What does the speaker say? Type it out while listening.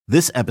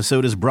This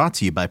episode is brought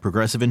to you by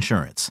Progressive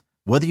Insurance.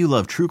 Whether you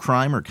love true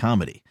crime or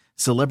comedy,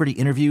 celebrity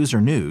interviews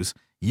or news,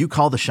 you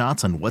call the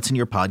shots on what's in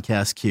your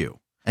podcast queue.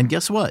 And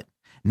guess what?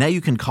 Now you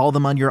can call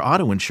them on your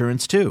auto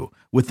insurance too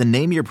with the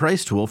Name Your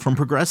Price tool from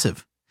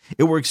Progressive.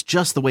 It works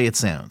just the way it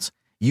sounds.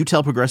 You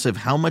tell Progressive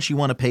how much you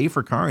want to pay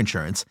for car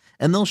insurance,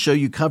 and they'll show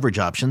you coverage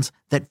options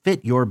that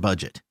fit your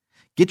budget.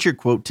 Get your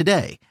quote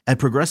today at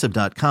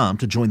Progressive.com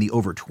to join the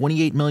over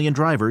 28 million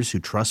drivers who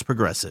trust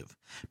Progressive.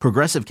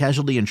 Progressive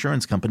Casualty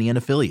Insurance Company and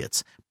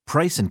Affiliates.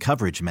 Price and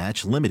coverage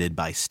match limited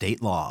by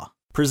state law.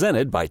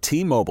 Presented by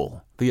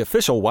T-Mobile, the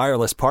official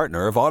wireless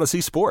partner of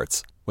Odyssey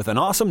Sports. With an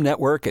awesome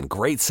network and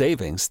great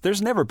savings,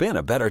 there's never been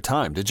a better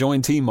time to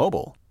join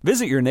T-Mobile.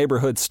 Visit your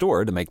neighborhood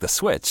store to make the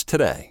switch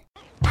today.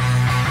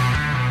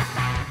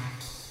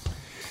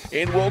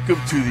 And welcome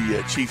to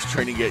the Chiefs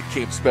Training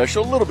Camp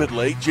Special. A little bit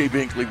late. Jay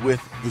Binkley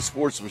with the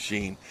Sports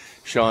Machine,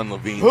 Sean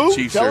Levine. Who?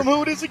 Chiefs Tell him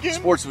who it is again.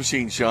 Sports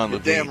Machine, Sean You're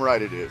Levine. damn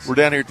right it is. We're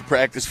down here at the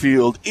practice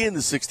field in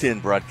the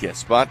 610 broadcast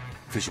spot.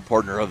 Official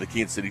partner of the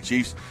Kansas City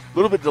Chiefs. A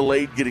little bit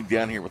delayed getting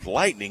down here with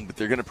lightning, but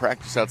they're going to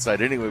practice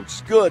outside anyway, which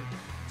is good.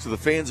 So the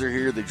fans are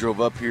here. They drove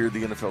up here.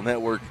 The NFL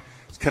Network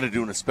is kind of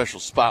doing a special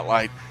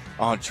spotlight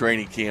on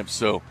training camp.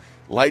 So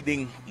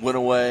lightning went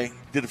away,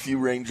 did a few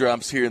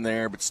raindrops here and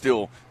there, but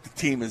still the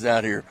team is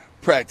out here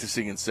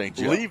practicing in St.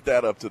 Joe. Leave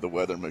that up to the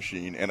weather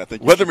machine, and I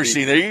think weather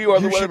machine. There you are,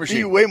 the weather machine.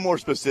 Be way more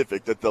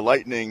specific that the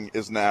lightning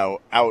is now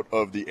out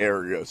of the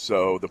area,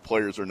 so the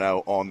players are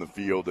now on the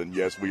field, and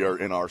yes, we are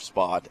in our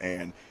spot,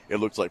 and it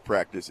looks like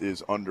practice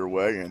is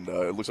underway, and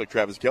it looks like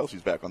Travis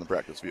Kelce's back on the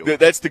practice field.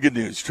 That's the good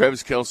news.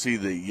 Travis Kelce,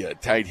 the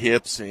tight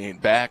hips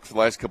and back for the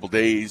last couple of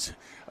days.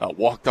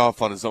 Walked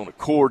off on his own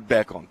accord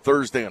back on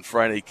Thursday. On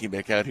Friday, he came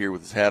back out here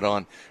with his hat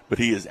on, but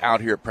he is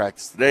out here at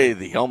practice today.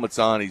 The helmet's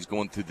on. He's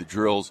going through the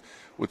drills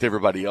with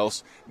everybody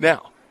else.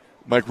 Now,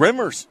 Mike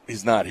Remmers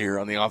is not here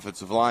on the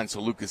offensive line,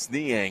 so Lucas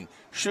Niang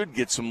should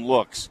get some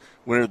looks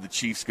whenever the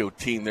Chiefs go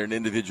team. They're in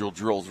individual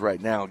drills right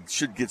now. He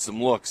should get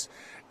some looks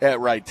at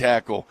right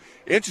tackle.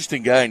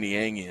 Interesting guy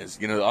Niang is.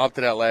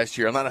 Opted out last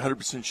year. I'm not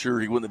 100% sure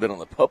he wouldn't have been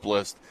on the PUP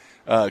list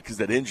because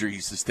that injury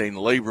he sustained,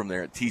 the labrum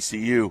there at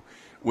TCU,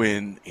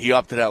 when he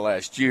opted out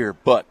last year,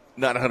 but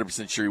not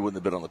 100% sure he wouldn't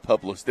have been on the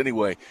PUP list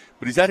anyway.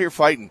 But he's out here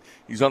fighting.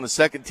 He's on the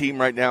second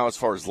team right now as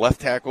far as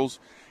left tackles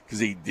because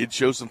he did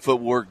show some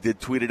footwork,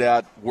 did tweet it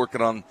out,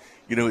 working on,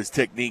 his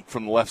technique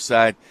from the left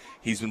side.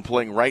 He's been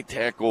playing right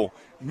tackle,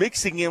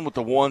 mixing in with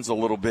the ones a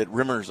little bit.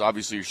 Rimmer's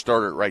obviously your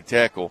starter at right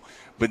tackle,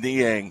 but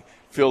Niang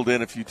filled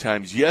in a few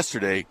times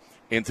yesterday.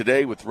 And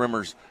today, with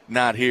Remmers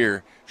not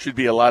here, should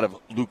be a lot of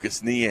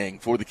Lucas Niang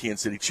for the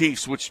Kansas City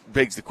Chiefs, which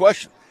begs the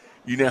question.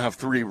 You now have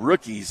three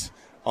rookies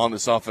on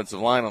this offensive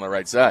line on the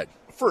right side.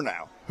 For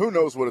now. Who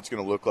knows what it's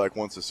going to look like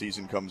once the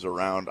season comes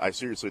around. I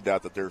seriously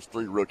doubt that there's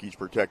three rookies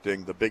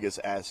protecting the biggest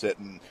asset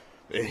in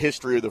the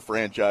history of the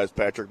franchise,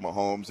 Patrick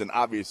Mahomes. And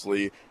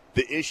obviously,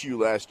 the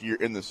issue last year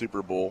in the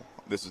Super Bowl,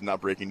 this is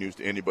not breaking news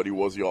to anybody,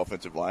 was the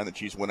offensive line. The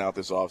Chiefs went out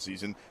this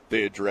offseason.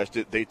 They addressed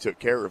it. They took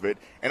care of it.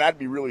 And I'd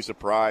be really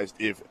surprised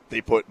if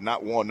they put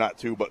not one, not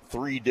two, but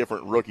three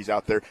different rookies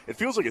out there. It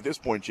feels like at this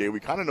point, Jay, we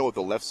kind of know what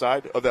the left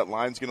side of that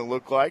line is going to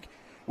look like.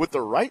 With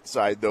the right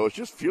side, though, it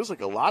just feels like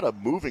a lot of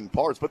moving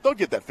parts, but they'll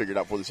get that figured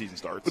out before the season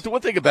starts. But the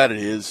one thing about it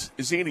is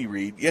Andy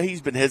Reid,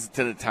 he's been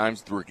hesitant at times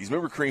with the rookies.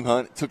 Remember Kareem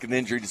Hunt took an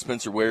injury to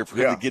Spencer Ware for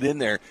him to get in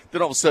there.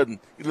 Then all of a sudden,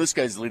 this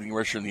guy's the leading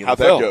rusher in the NFL. How'd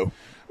that go?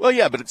 Well,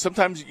 yeah, but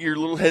sometimes you're a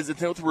little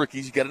hesitant with the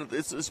rookies.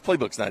 This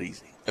playbook's not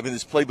easy. I mean,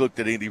 this playbook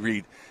that Andy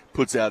Reid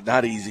puts out,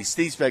 not easy.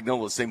 Steve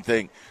Spagnuolo, the same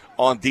thing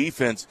on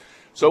defense.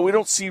 So we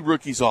don't see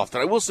rookies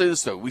often. I will say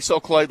this, though. We saw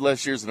Clyde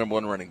last year as the number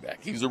one running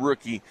back. He was a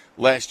rookie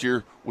last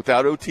year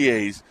without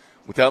OTAs,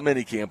 without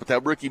minicamp,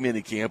 without rookie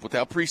minicamp,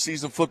 without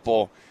preseason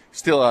football,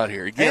 still out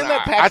here. Again, and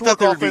that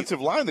patchwork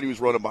offensive line that he was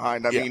running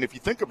behind. I mean, if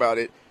you think about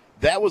it,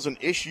 that was an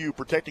issue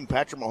protecting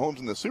Patrick Mahomes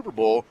in the Super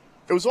Bowl.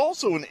 It was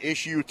also an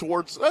issue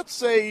towards, let's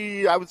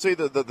say, I would say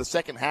the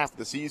second half of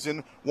the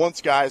season, once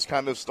guys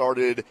kind of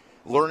started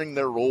learning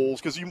their roles,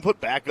 because you can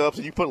put backups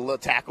and you put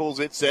tackles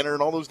at center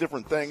and all those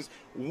different things.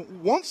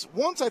 Once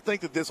I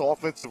think that this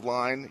offensive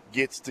line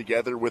gets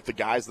together with the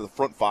guys of the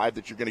front five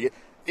that you're going to get,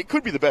 it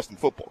could be the best in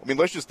football. I mean,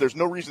 there's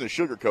no reason to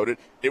sugarcoat it.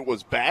 It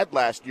was bad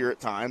last year at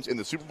times. In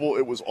the Super Bowl,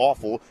 it was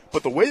awful.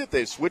 But the way that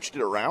they switched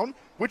it around,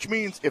 which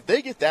means if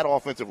they get that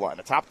offensive line,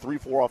 a top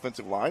 3-4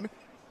 offensive line,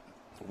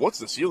 what's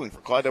the ceiling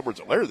for Clyde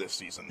Edwards-Helaire this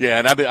season? Yeah,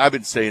 and I've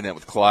been saying that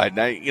with Clyde.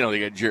 Now, they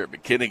got Jarrett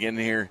McKinnon in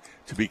here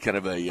to be kind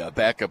of a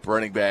backup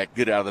running back,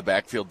 good out of the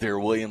backfield.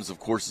 Darrell Williams, of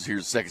course, is here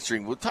second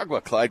string. We'll talk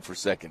about Clyde for a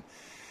second.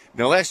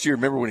 Now, last year,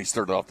 remember when he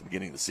started off at the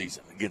beginning of the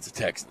season against the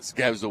Texans?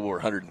 The guy was over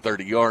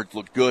 130 yards,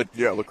 looked good.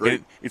 Yeah, looked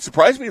great. It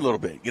surprised me a little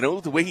bit.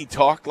 The way he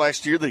talked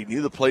last year, that he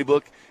knew the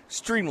playbook.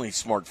 Extremely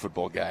smart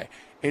football guy.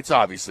 It's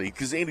obviously,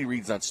 because Andy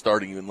Reid's not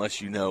starting you unless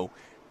you know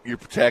your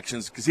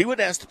protections, because he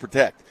wasn't asked to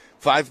protect.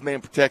 5-man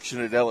protection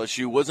at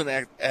LSU,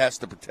 wasn't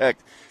asked to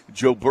protect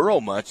Joe Burrow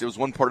much. It was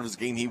one part of his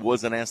game he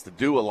wasn't asked to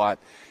do a lot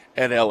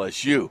at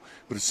LSU.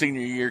 But his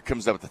senior year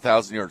comes up with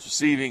 1,000 yards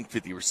receiving,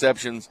 50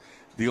 receptions,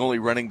 the only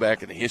running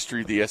back in the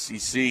history of the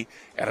SEC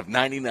out of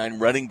 99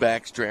 running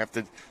backs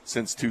drafted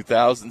since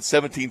 2000,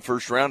 17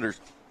 first-rounders.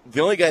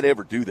 The only guy to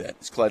ever do that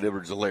is Clyde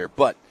Edwards-Helaire.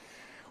 But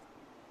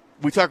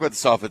we talk about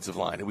this offensive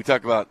line, and we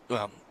talk about,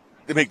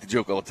 they make the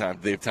joke all the time,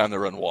 do they have time to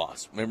run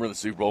wasp? Remember in the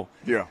Super Bowl?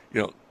 Yeah.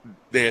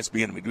 They asked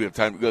me, do we have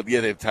time to go?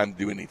 Yeah, they have time to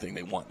do anything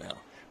they want now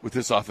with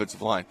this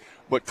offensive line.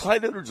 But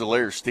Clyde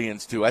Edwards-Helaire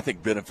stands to, I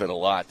think, benefit a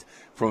lot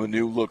from a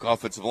new look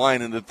offensive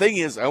line. And the thing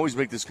is, I always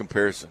make this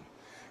comparison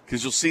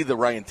because you'll see the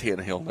Ryan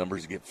Tannehill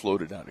numbers get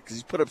floated on it because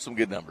he's put up some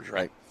good numbers,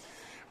 right?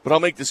 But I'll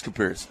make this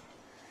comparison.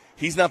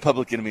 He's not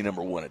public enemy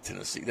number one at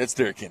Tennessee. That's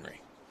Derrick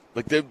Henry.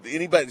 Like,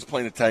 anybody that's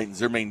playing the Titans,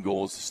 their main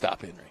goal is to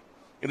stop Henry.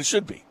 And it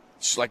should be.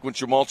 Just like when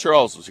Jamal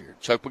Charles was here.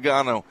 Chuck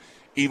Pagano,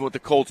 even with the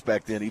Colts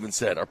back then, even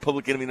said, our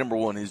public enemy number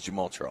one is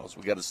Jamal Charles.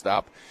 We got to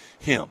stop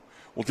him.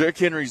 Well, Derrick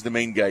Henry's the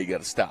main guy you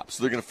got to stop.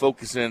 So they're going to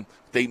focus in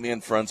with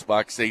 8-man fronts,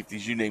 box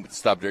safeties, you name it, to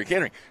stop Derrick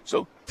Henry.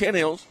 So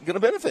Tannehill's going to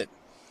benefit.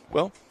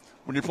 Well,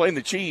 when you're playing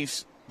the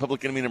Chiefs,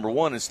 public enemy number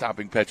one is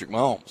stopping Patrick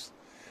Mahomes.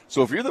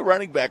 So if you're the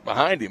running back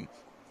behind him,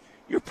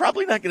 you're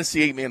probably not going to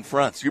see 8-man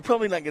fronts. You're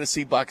probably not going to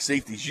see box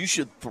safeties. You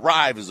should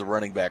thrive as a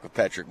running back with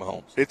Patrick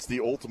Mahomes. It's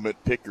the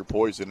ultimate pick your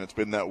poison. It's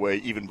been that way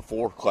even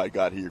before Clyde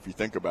got here, if you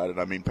think about it.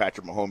 I mean,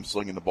 Patrick Mahomes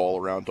slinging the ball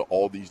around to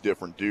all these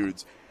different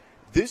dudes.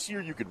 This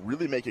year you could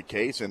really make a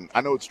case, and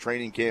I know it's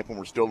training camp and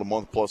we're still a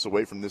month plus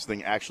away from this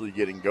thing actually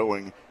getting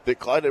going, that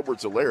Clyde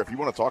Edwards-Helaire, if you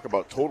want to talk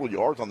about total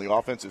yards on the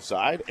offensive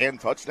side and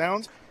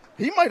touchdowns,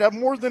 he might have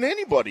more than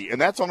anybody. And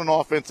that's on an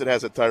offense that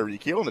has a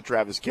Tyreek Hill and a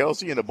Travis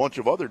Kelce and a bunch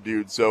of other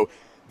dudes. So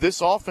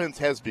this offense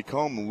has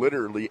become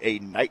literally a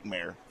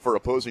nightmare for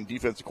opposing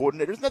defensive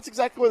coordinators, and that's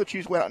exactly why the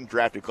Chiefs went out and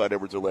drafted Clyde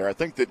Edwards-Helaire. I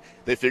think that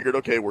they figured,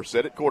 okay, we're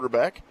set at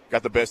quarterback,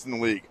 got the best in the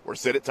league. We're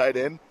set at tight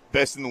end,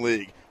 best in the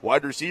league.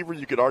 Wide receiver,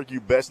 you could argue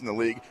best in the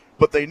league,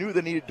 but they knew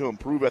they needed to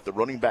improve at the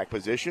running back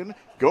position.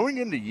 Going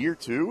into year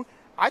two,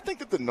 I think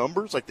that the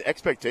numbers, like the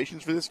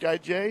expectations for this guy,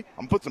 Jay,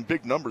 I'm going to put some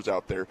big numbers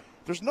out there.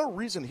 There's no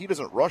reason he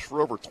doesn't rush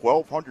for over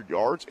 1,200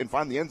 yards and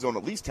find the end zone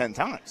at least 10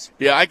 times.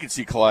 Yeah, I could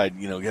see Clyde,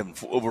 having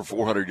over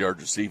 400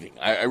 yards receiving.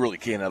 I really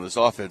can out of this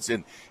offense.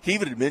 And he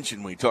even had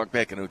mentioned when he talked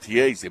back in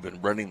OTAs, they've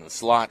been running the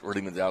slot,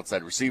 running the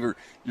outside receiver.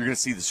 You're going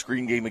to see the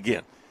screen game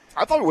again.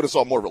 I thought we would have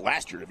saw more of it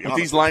last year, to be honest.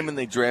 These linemen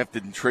they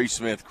drafted, and Trey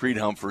Smith, Creed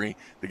Humphrey,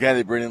 the guy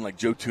they bring in like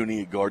Joe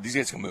Tooney at guard, these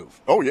guys can move.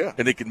 Oh, yeah.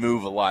 And they can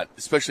move a lot,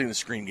 especially in the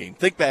screen game.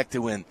 Think back to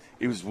when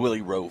it was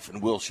Willie Rofe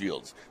and Will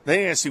Shields. They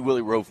didn't see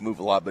Willie Rofe move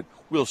a lot, but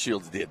Will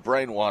Shields did.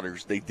 Brian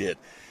Waters, they did.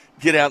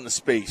 Get out in the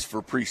space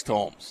for Priest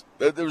Holmes.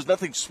 There was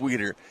nothing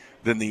sweeter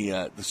than the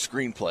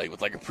screenplay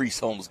with like a Priest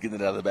Holmes getting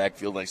it out of the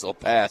backfield, nice little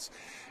pass,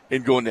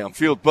 and going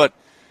downfield. But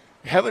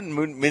having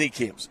mini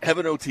camps,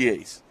 having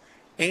OTAs,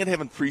 and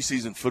having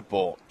preseason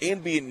football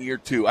and being year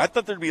two, I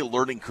thought there'd be a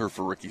learning curve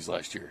for rookies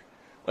last year.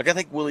 Like I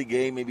think Willie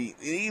Gay, maybe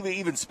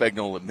even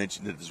Spagnuolo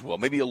mentioned it as well.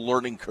 Maybe a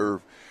learning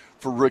curve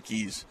for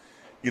rookies,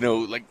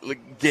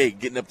 like Gay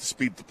getting up to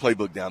speed the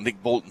playbook down.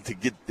 Nick Bolton to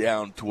get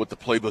down to what the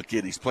playbook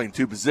is. He's playing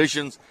two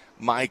positions,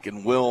 Mike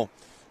and Will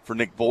for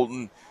Nick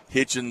Bolton.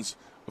 Hitchens,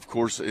 of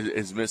course,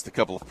 has missed a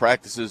couple of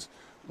practices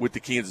with the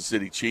Kansas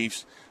City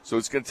Chiefs. So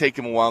it's going to take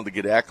him a while to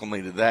get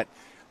acclimated to that.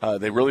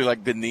 They really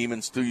like Ben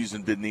Neiman, still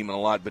using Ben Neiman a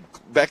lot. But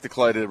back to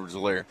Clyde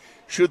Edwards-Helaire,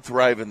 should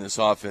thrive in this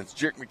offense.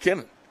 Jerick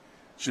McKinnon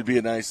should be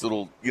a nice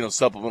little,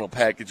 supplemental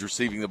package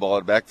receiving the ball out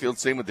of the backfield.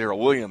 Same with Darrell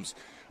Williams.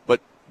 But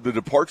the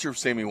departure of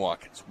Sammy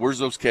Watkins, where's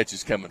those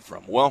catches coming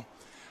from? Well,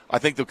 I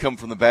think they'll come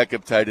from the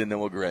backup tight end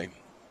Noah Gray,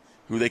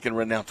 who they can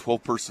run now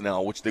 12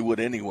 personnel, which they would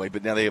anyway,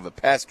 but now they have a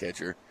pass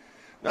catcher.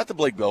 Not that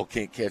Blake Bell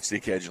can't catch the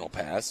occasional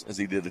pass, as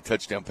he did a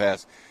touchdown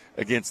pass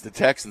against the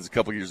Texans a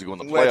couple years ago in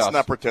the playoffs. Let's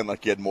not pretend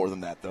like he had more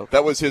than that, though.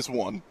 That was his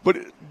one. But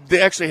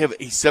they actually have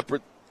a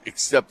separate,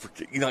 except for,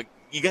 you got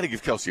to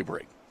give Kelce a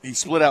break. He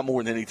split out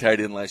more than any tight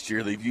end last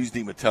year. They've used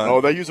him a ton. Oh,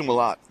 they use him a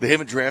lot. They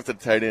haven't drafted a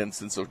tight end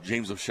since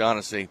James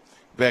O'Shaughnessy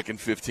back in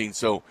 2015.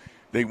 So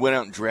they went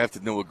out and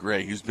drafted Noah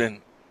Gray, who's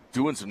been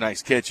doing some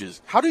nice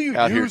catches. How do you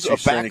use a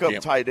backup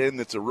tight end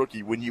that's a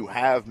rookie when you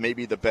have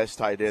maybe the best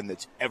tight end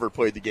that's ever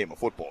played the game of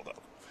football, though?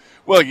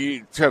 Well,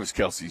 Travis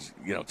Kelce's,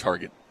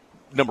 target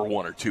number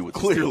 1 or 2 with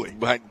clearly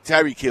behind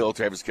Tyreek Hill,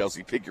 Travis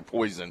Kelce, pick your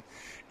poison.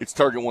 It's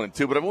target 1 and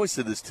 2. But I've always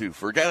said this too: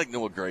 for a guy like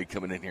Noah Gray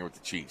coming in here with the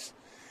Chiefs,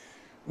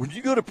 when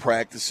you go to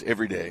practice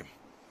every day,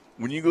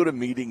 when you go to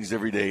meetings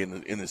every day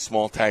in the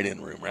small tight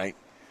end room, right?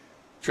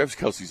 Travis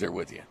Kelce's there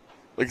with you.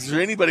 Like, is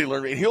there anybody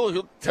learning? And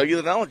he'll tell you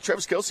the knowledge.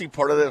 Travis Kelce,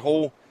 part of that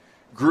whole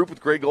group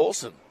with Greg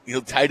Olsen,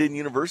 tight end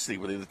university,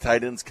 where the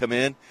tight ends come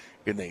in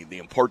and they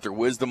impart their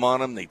wisdom on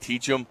them. They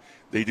teach them.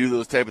 They do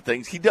those type of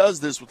things. He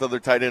does this with other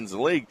tight ends in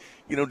the league.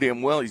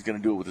 Damn well he's going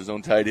to do it with his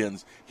own tight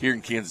ends here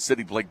in Kansas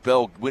City. Blake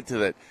Bell went to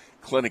that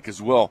clinic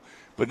as well.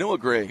 But Noah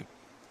Gray,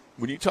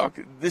 when you talk,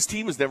 this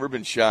team has never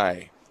been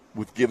shy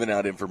with giving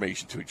out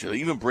information to each other.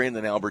 Even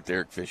Brandon Albert,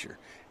 Derek Fisher,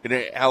 and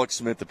Alex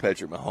Smith to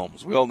Patrick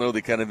Mahomes. We all know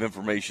the kind of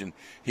information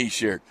he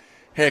shared.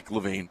 Heck,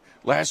 Levine,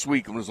 last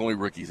week when it was only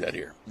rookies out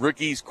here.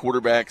 Rookies,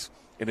 quarterbacks,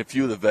 and a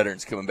few of the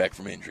veterans coming back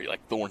from injury,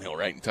 like Thornhill,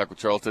 right, and Tucker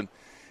Charlton.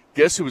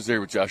 Guess who was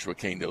there with Joshua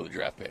Kane, the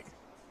draft pick?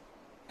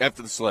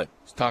 after the sled.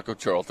 It's Taco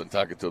Charlton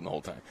talking to him the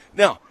whole time.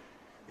 Now,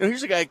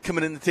 here's a guy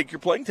coming in to take your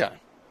playing time.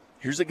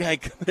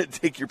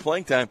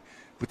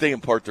 But they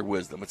impart their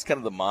wisdom. It's kind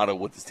of the motto of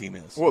what this team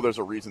is. Well, there's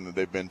a reason that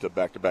they've been to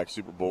back-to-back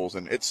Super Bowls,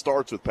 and it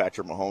starts with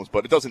Patrick Mahomes,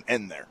 but it doesn't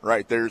end there,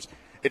 right?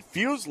 It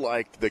feels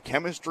like the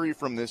chemistry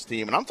from this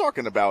team, and I'm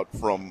talking about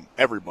from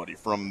everybody,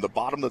 from the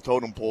bottom of the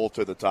totem pole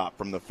to the top,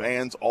 from the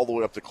fans all the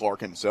way up to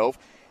Clark himself.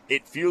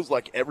 It feels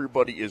like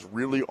everybody is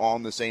really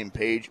on the same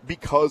page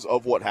because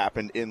of what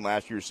happened in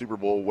last year's Super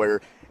Bowl,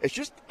 where it's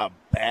just a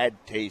bad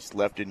taste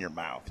left in your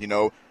mouth,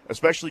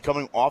 especially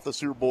coming off the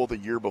Super Bowl the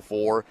year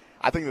before.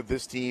 I think that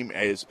this team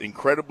is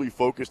incredibly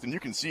focused, and you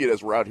can see it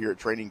as we're out here at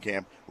training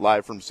camp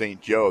live from St.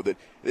 Joe, that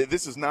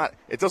this is not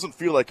 – it doesn't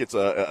feel like it's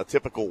a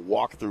typical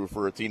walkthrough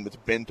for a team that's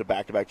been to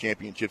back-to-back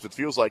championships. It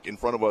feels like in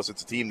front of us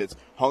it's a team that's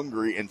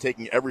hungry and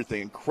taking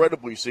everything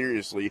incredibly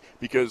seriously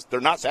because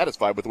they're not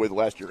satisfied with the way the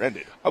last year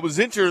ended. I was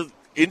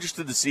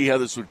interested to see how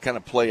this would kind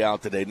of play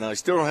out today. Now, they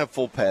still don't have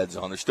full pads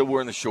on. They're still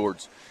wearing the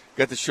shorts,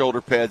 got the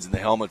shoulder pads and the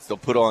helmets. They'll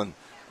put on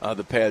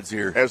the pads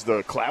here. As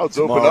the clouds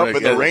open up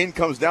and the rain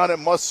comes down, it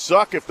must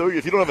suck if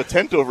you don't have a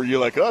tent over you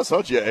like us,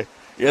 huh, Jay?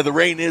 Yeah, the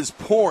rain is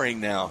pouring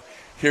now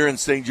here in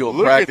St. Joe.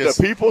 Look practice.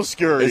 At the people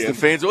scurrying. The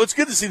fans. Well, it's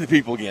good to see the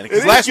people again.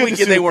 Because last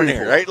weekend they weren't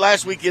here, right?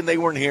 Last weekend they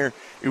weren't here.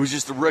 It was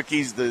just the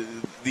rookies.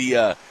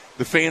 The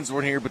fans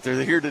weren't here, but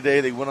they're here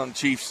today. They went on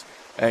Chiefs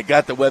and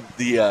got went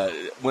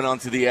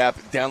onto the app,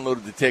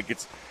 downloaded the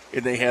tickets,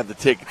 and they have the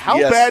tickets. How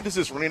bad does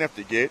this rain have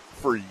to get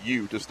for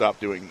you to stop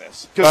doing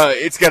this?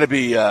 It's got to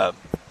be.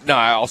 No,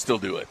 I'll still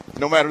do it.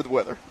 No matter the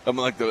weather. I'm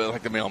like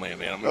the mailman,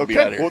 man. I'm going to be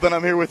out here. Well, then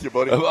I'm here with you,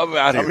 buddy. I'm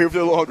out here. I'm here for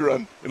the long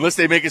run. Unless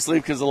they make us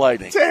leave because of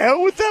lightning. To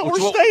hell with that.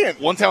 We're staying.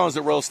 One time I was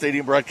at Royal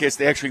Stadium broadcast.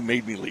 They actually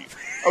made me leave.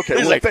 Okay.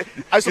 Well,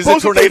 I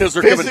suppose the tornadoes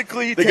are coming.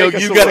 They go,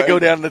 you got to go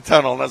down the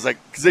tunnel. And I was like,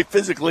 because they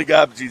physically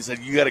got me and said,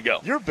 you got to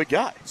go. You're a big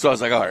guy. So I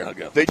was like, all right, I'll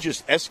go. They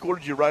just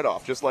escorted you right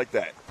off, just like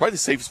that. Probably the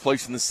safest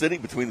place in the city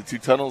between the two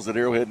tunnels at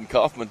Arrowhead and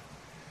Kaufman.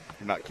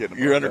 You're not kidding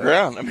about You're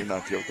underground. That. You're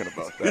not joking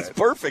about that. It's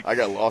perfect. I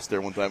got lost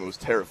there one time. It was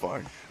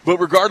terrifying. But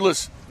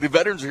regardless, the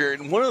veterans are here.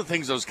 And one of the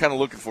things I was kind of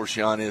looking for,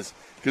 Sean, is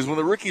because when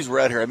the rookies were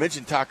out here, I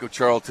mentioned Taco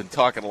Charlton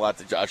talking a lot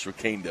to Joshua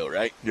Kaindoh,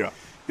 right? Yeah.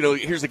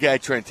 Here's a guy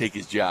trying to take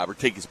his job or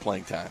take his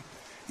playing time.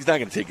 He's not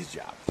going to take his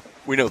job.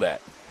 We know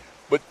that.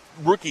 But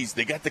rookies,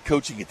 they got the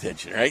coaching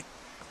attention, right?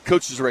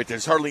 Coaches are right there.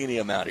 There's hardly any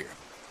of them out here.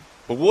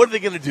 But what are they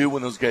going to do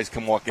when those guys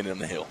come walking in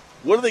the hill?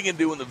 What are they going to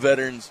do when the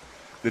veterans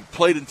that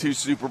played in 2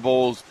 Super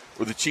Bowls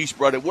or the Chiefs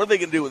brought it, what are they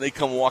going to do when they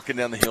come walking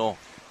down the hill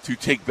to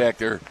take back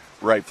their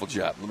rightful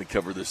job? Let me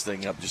cover this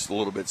thing up just a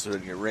little bit so it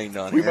doesn't get rained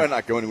on. We might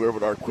not go anywhere,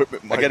 but our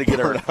equipment might I got to get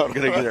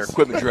our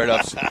equipment dried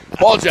up. So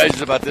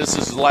apologizes about this.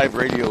 This is live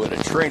radio at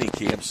a training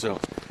camp, so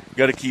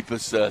got to keep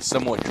us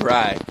somewhat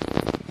dry.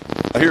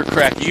 I hear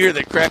cracking. You hear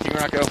that cracking,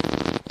 Rocco?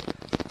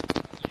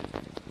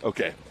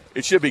 Okay.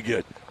 It should be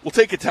good. We'll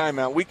take a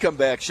timeout. We come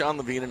back. Sean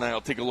Levine and I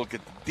will take a look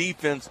at the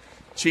defense.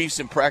 Chiefs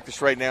in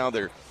practice right now.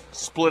 They're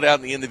split out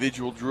in the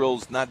individual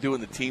drills, not doing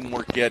the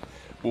teamwork yet.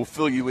 We'll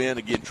fill you in.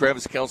 Again,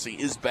 Travis Kelce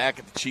is back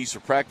at the Chiefs for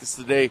practice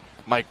today.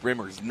 Mike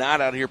Rimmer is not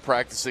out here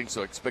practicing,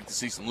 so I expect to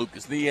see some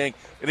Lucas Niang.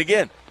 And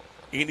again,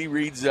 Andy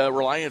Reid's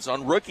reliance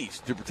on rookies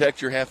to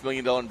protect your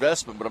 $500,000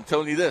 investment. But I'm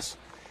telling you this,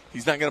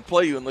 he's not going to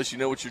play you unless you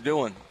know what you're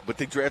doing. But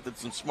they drafted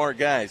some smart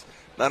guys.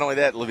 Not only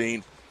that,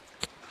 Levine,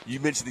 you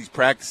mentioned these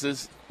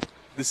practices.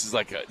 This is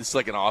like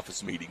an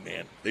office meeting,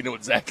 man. They know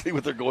exactly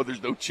what they're going.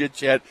 There's no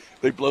chit-chat.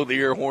 They blow the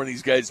air horn.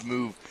 These guys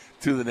move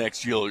to the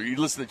next drill. You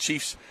listen to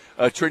Chiefs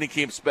Training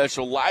Camp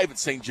Special live at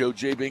St. Joe.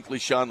 Jay Binkley,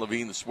 Sean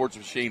Levine, the Sports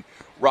Machine,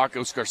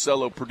 Rocco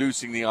Scarcello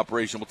producing the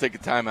operation. We'll take a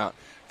timeout,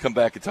 come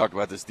back and talk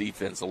about this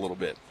defense a little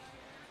bit.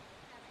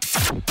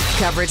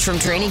 Coverage from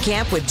training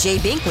camp with Jay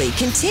Binkley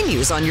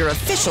continues on your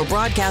official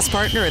broadcast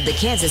partner of the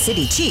Kansas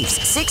City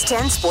Chiefs,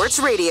 610 Sports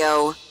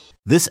Radio.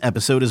 This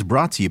episode is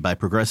brought to you by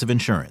Progressive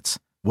Insurance.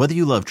 Whether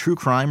you love true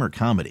crime or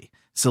comedy,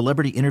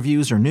 celebrity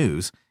interviews or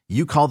news,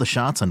 you call the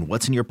shots on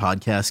what's in your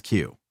podcast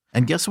queue.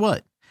 And guess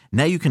what?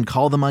 Now you can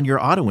call them on your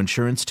auto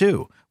insurance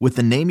too with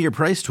the Name Your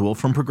Price tool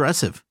from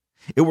Progressive.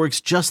 It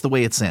works just the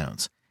way it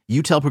sounds.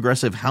 You tell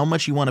Progressive how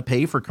much you want to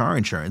pay for car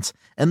insurance,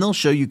 and they'll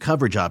show you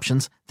coverage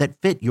options that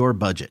fit your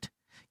budget.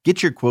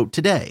 Get your quote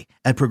today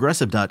at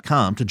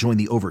Progressive.com to join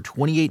the over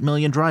 28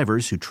 million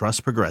drivers who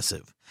trust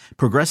Progressive.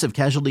 Progressive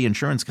Casualty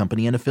Insurance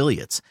Company and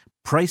Affiliates.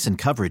 Price and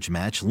coverage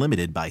match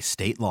limited by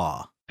state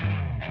law.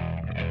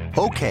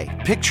 Okay,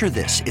 picture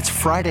this. It's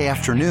Friday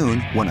afternoon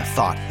when a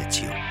thought hits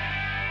you.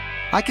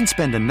 I can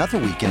spend another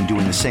weekend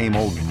doing the same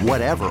old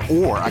whatever,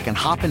 or I can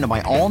hop into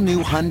my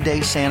all-new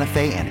Hyundai Santa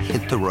Fe and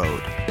hit the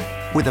road.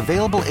 With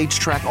available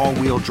H-Track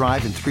all-wheel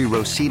drive and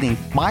 3-row seating,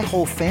 my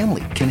whole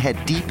family can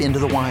head deep into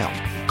the wild.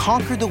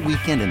 Conquer the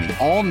weekend in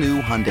the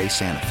all-new Hyundai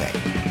Santa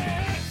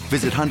Fe.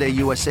 Visit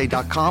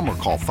HyundaiUSA.com or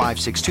call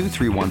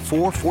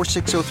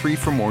 562-314-4603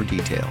 for more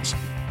details.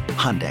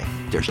 Hyundai,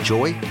 there's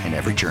joy in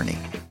every journey.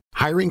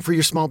 Hiring for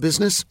your small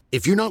business?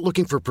 If you're not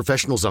looking for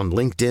professionals on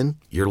LinkedIn,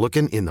 you're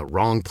looking in the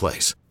wrong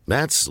place.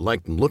 That's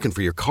like looking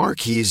for your car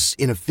keys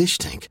in a fish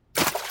tank.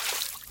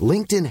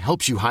 LinkedIn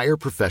helps you hire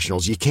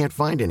professionals you can't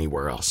find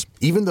anywhere else,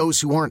 even those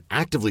who aren't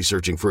actively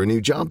searching for a new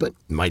job but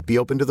might be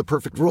open to the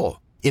perfect role.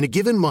 In a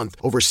given month,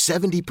 over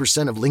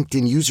 70% of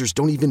LinkedIn users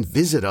don't even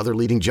visit other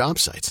leading job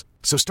sites.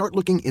 So start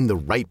looking in the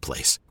right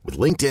place. With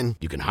LinkedIn,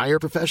 you can hire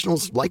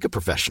professionals like a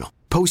professional.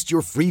 Post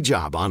your free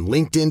job on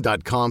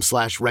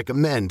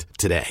linkedin.com/recommend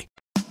today.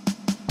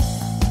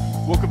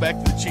 Welcome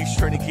back to the Chiefs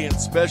Training Camp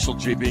Special.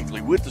 Jay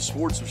Binkley with the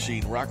Sports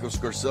Machine. Rocco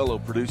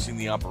Scarcello producing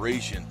the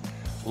operation.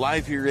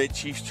 Live here at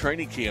Chiefs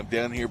Training Camp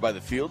down here by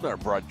the field in our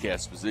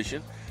broadcast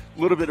position.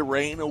 A little bit of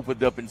rain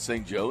opened up in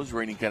St. Joe's,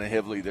 raining kind of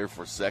heavily there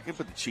for a second,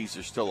 but the Chiefs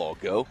are still all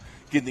go.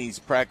 Again, these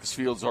practice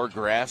fields are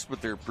grass,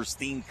 but they're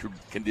pristine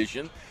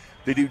condition.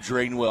 They do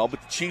drain well,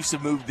 but the Chiefs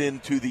have moved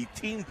into the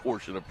team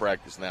portion of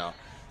practice now.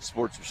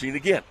 Sports Machine,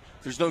 again,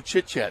 there's no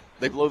chit-chat.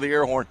 They blow the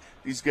air horn.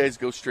 These guys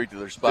go straight to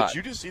their spot. Did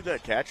you just see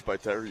that catch by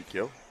Tyreek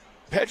Hill?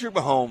 Patrick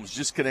Mahomes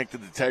just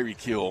connected to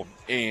Tyreek Hill,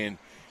 and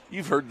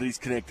you've heard that he's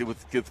connected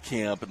with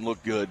camp and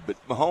looked good, but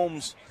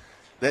Mahomes –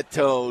 that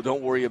toe,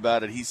 don't worry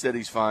about it. He said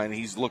he's fine.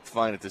 He's looked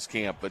fine at this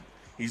camp, but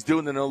he's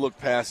doing the no-look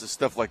passes,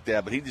 stuff like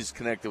that. But he just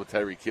connected with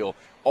Tyreek Hill.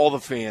 All the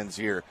fans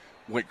here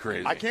went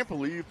crazy. I can't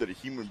believe that a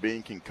human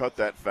being can cut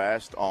that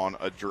fast on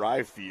a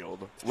dry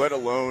field, let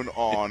alone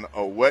on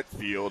a wet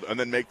field, and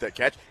then make that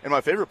catch. And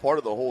my favorite part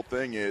of the whole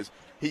thing is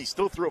he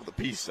still threw up the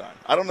peace sign.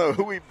 I don't know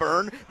who he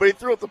burned, but he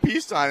threw up the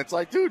peace sign. It's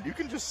like, dude, you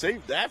can just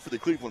save that for the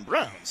Cleveland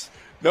Browns.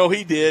 No,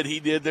 he did. He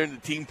did. They're in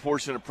the team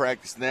portion of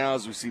practice now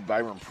as we see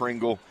Byron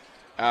Pringle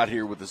out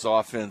here with this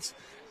offense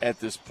at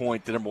this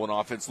point, the number one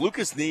offense.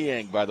 Lucas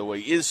Niang, by the way,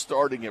 is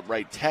starting at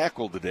right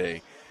tackle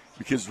today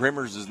because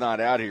Rimmers is not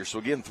out here. So,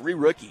 again, 3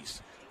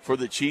 rookies for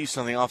the Chiefs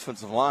on the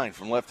offensive line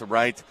from left to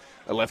right.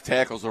 Left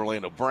tackles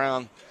Orlando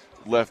Brown,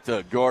 left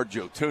guard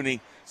Joe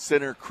Thuney,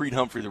 center Creed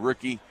Humphrey, the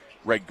rookie,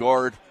 right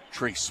guard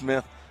Trey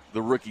Smith,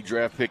 the rookie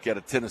draft pick out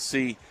of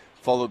Tennessee,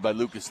 followed by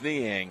Lucas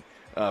Niang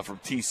from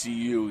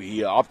TCU.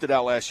 He opted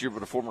out last year,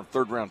 but a former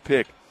third-round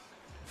pick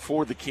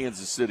for the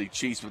Kansas City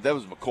Chiefs, but that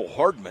was McCole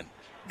Hardman.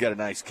 Got a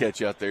nice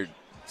catch out there,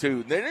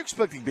 too. They're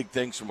expecting big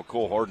things from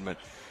McCole Hardman.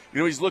 You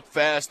know, he's looked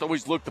fast,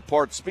 always looked the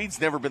part.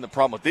 Speed's never been the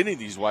problem with any of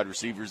these wide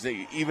receivers,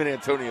 even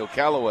Antonio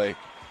Callaway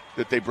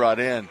that they brought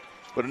in.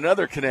 But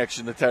another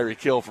connection to Tyreek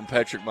Hill from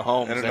Patrick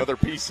Mahomes. And another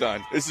peace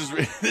sign. This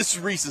is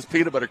Reese's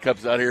Peanut Butter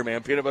Cups out here,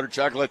 man. Peanut butter,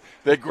 chocolate,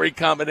 that great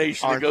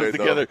combination that goes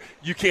together.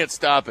 You can't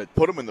stop it.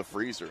 Put them in the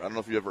freezer. I don't know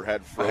if you ever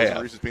had frozen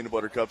Reese's Peanut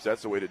Butter Cups.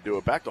 That's the way to do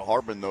it. Back to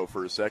Hardman, though,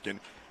 for a second.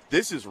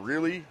 This is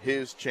really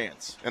his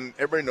chance. And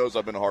everybody knows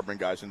I've been a Hardman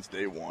guy since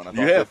day one. I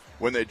thought that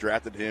when they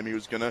drafted him, he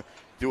was going to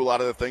do a lot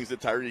of the things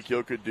that Tyreek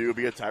Hill could do,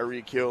 be a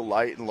Tyreek Hill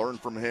light and learn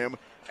from him.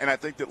 And I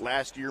think that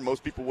last year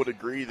most people would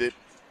agree that,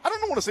 I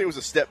don't want to say it was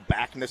a step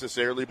back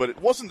necessarily, but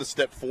it wasn't the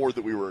step forward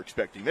that we were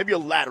expecting. Maybe a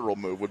lateral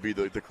move would be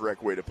the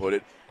correct way to put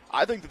it.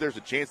 I think that there's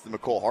a chance that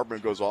McCole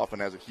Hardman goes off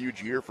and has a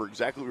huge year for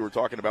exactly what we were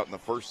talking about in the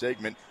first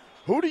segment.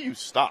 Who do you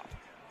stop?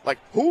 Like,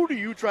 who do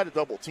you try to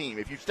double team?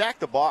 If you stack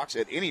the box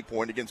at any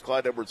point against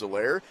Clyde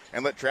Edwards-Helaire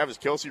and let Travis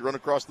Kelce run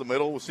across the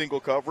middle with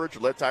single coverage or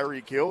let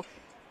Tyreek Hill,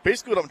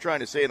 basically what I'm trying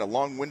to say in a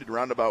long-winded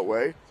roundabout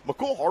way,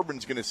 McCole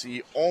Hardman's going to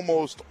see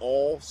almost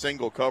all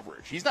single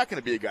coverage. He's not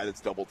going to be a guy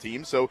that's double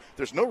teamed, so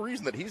there's no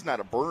reason that he's not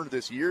a burner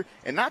this year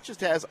and not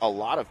just has a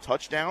lot of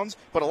touchdowns,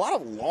 but a lot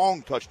of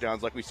long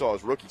touchdowns like we saw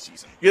his rookie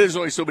season. Yeah, there's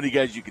only so many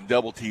guys you can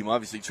double team.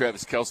 Obviously,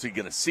 Travis Kelce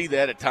going to see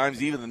that at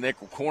times, even the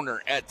nickel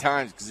corner at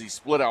times because he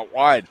split out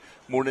wide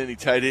more than any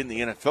tight end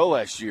in the NFL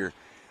last year.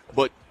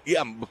 But,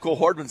 yeah, McCole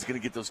Hardman's going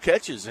to get those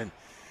catches, and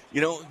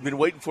you know, been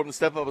waiting for him to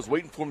step up. I was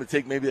waiting for him to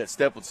take maybe that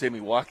step when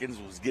Sammy Watkins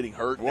was getting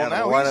hurt. Well,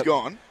 now he's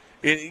gone.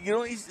 And, you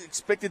know, he's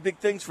expected big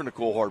things from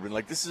McCole Hardman.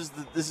 Like, this is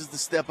the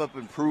step up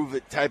and prove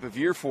it type of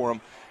year for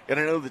him. And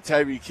I know that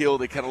Tyreek Hill,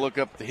 they kind of look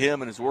up to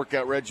him and his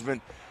workout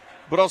regimen.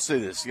 But I'll say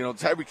this, you know,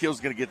 Tyreek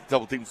Hill's going to get the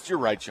double teams. You're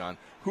right, Sean.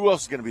 Who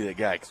else is going to be that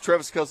guy? Because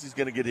Travis Kelce's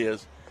going to get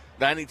his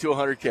 90 to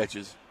 100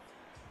 catches.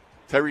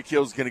 Tyreek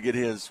Hill's going to get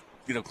his,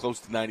 you know,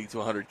 close to 90 to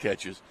 100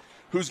 catches.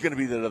 Who's going to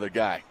be that other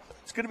guy?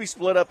 It's going to be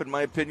split up, in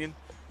my opinion.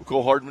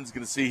 McCole Hardman's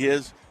going to see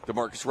his.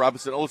 Demarcus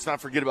Robinson. Oh, let's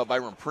not forget about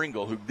Byron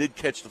Pringle, who did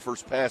catch the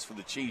first pass for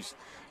the Chiefs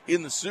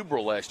in the Super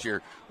Bowl last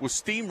year, was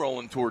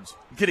steamrolling towards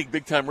getting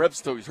big-time reps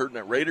until he's hurt in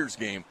that Raiders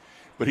game.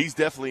 But he's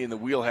definitely in the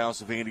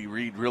wheelhouse of Andy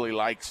Reid, really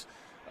likes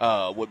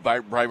what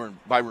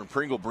Byron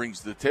Pringle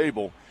brings to the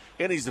table.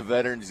 And he's a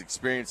veteran. His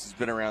experience has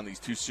been around these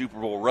 2 Super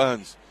Bowl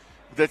runs.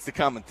 But that's the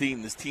common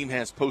theme. This team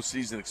has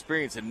postseason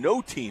experience, and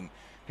no team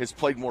has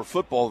played more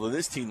football than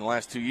this team the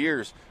last 2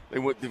 years.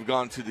 They've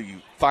gone to the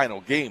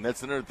final game.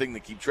 That's another thing they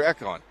keep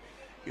track on.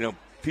 You know,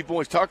 people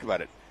always talk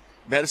about it.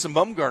 Madison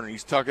Bumgarner,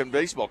 he's talking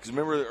baseball. Because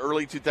remember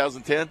early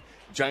 2010,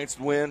 Giants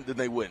win, then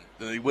they win.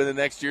 Then they win the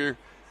next year,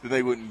 then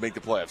they wouldn't make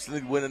the playoffs. Then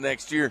they win the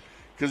next year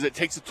because it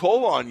takes a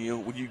toll on you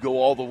when you go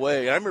all the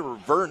way. And I remember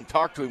Vern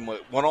talked to him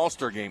at one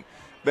All-Star game.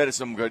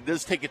 Madison Bumgarner, it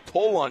does take a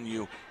toll on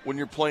you when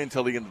you're playing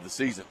until the end of the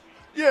season.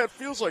 Yeah, it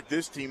feels like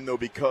this team, though,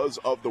 because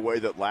of the way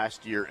that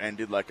last year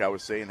ended, like I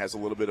was saying, has a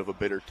little bit of a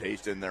bitter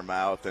taste in their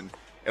mouth. And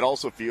it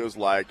also feels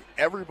like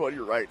everybody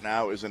right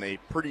now is in a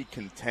pretty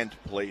content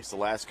place. The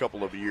last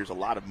couple of years, a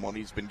lot of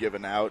money's been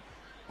given out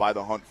by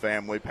the Hunt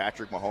family.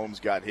 Patrick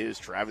Mahomes got his.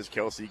 Travis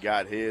Kelce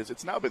got his.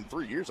 It's now been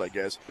 3 years, I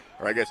guess,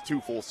 or I guess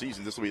 2 full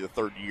seasons. This will be the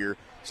 3rd year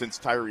since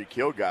Tyreek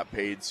Hill got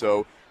paid.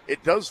 So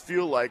it does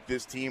feel like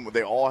this team,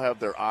 they all have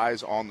their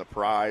eyes on the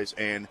prize.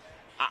 And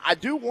I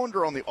do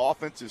wonder on the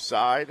offensive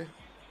side,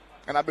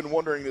 and I've been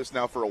wondering this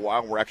now for a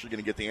while, and we're actually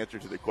going to get the answer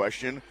to the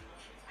question,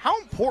 how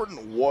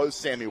important was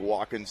Sammy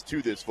Watkins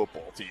to this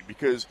football team?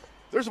 Because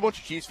there's a bunch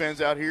of Chiefs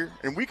fans out here,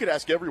 and we could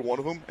ask every one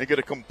of them and get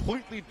a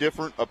completely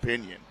different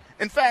opinion.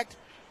 In fact,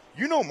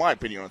 you know my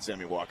opinion on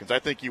Sammy Watkins. I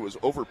think he was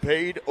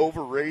overpaid,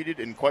 overrated,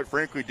 and quite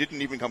frankly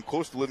didn't even come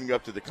close to living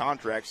up to the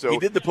contract. So he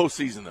did the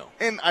postseason, though.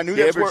 And I knew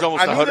that's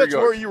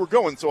where you were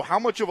going. So how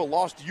much of a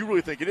loss do you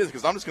really think it is?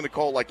 Because I'm just going to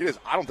call it like it is.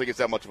 I don't think it's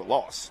that much of a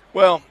loss.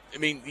 Well, I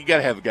mean, you got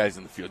to have the guys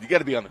in the field. You got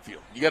to be on the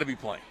field. You got to be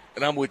playing.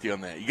 And I'm with you on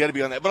that. You got to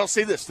be on that. But I'll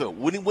say this, though.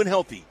 When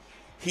healthy,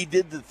 he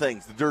did the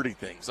things, the dirty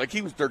things. Like,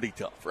 he was dirty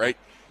tough, right?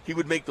 He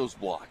would make those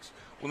blocks.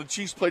 When the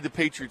Chiefs played the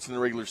Patriots in the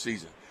regular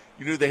season,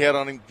 you knew they had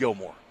on him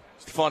Gilmore,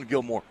 Stephon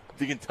Gilmore,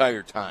 the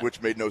entire time. Which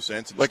made no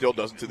sense and still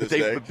doesn't to this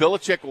day. But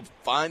Belichick will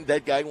find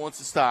that guy who wants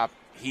to stop.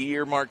 He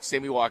earmarked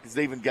Sammy Watkins.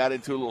 They even got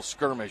into a little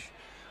skirmish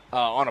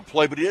on a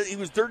play. But he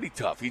was dirty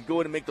tough. He'd go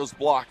in and make those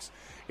blocks.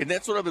 And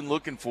that's what I've been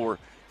looking for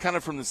kind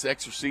of from this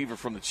X receiver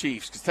from the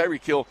Chiefs. Because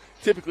Tyreek Hill,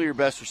 typically your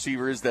best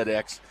receiver is that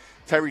X.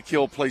 Tyreek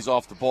Hill plays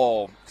off the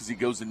ball because he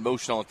goes in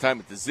motion all the time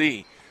at the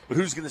Z. But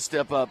who's going to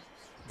step up,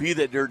 be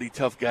that dirty,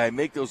 tough guy,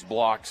 make those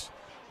blocks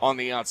on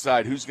the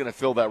outside? Who's going to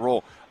fill that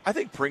role? I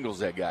think Pringle's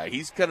that guy.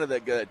 He's kind of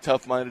that guy,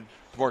 tough-minded.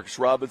 Marcus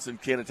Robinson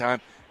can at time,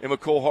 and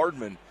McCole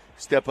Hardman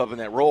step up in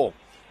that role.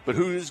 But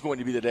who is going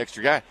to be that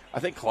extra guy?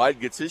 I think Clyde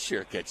gets his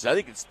share of catches. I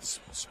think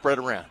it's spread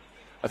around.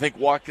 I think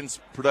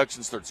Watkins'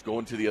 production starts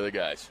going to the other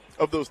guys.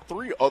 Of those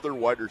 3 other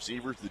wide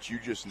receivers that you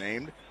just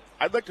named,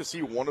 I'd like to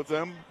see one of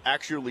them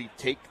actually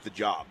take the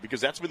job,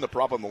 because that's been the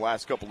problem the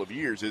last couple of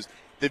years is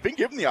they've been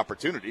given the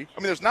opportunity. I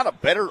mean, there's not a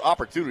better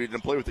opportunity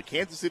than play with the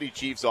Kansas City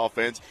Chiefs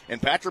offense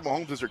and Patrick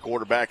Mahomes as their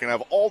quarterback and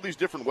have all these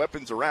different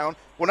weapons around.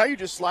 Well, now you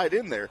just slide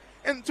in there.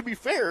 And to be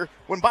fair,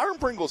 when Byron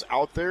Pringle's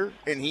out there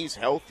and he's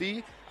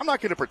healthy, I'm not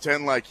going to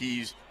pretend like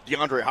he's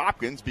DeAndre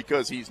Hopkins,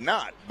 because he's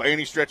not by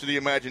any stretch of the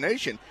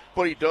imagination.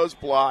 But he does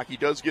block. He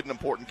does get an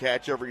important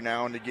catch every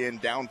now and again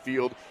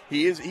downfield.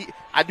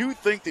 I do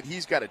think that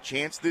he's got a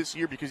chance this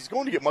year because he's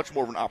going to get much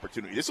more of an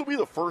opportunity. This will be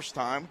the first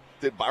time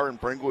that Byron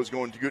Pringle is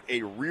going to get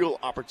a real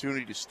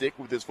opportunity to stick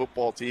with this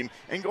football team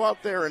and go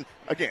out there and,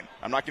 again,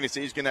 I'm not going to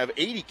say he's going to have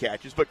 80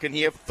 catches, but can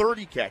he have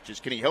 30 catches?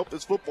 Can he help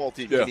this football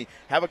team? Yeah. Can he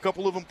have a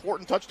couple of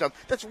important touchdowns?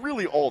 That's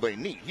really all they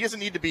need. He doesn't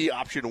need to be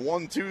option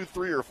 1, 2,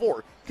 3, or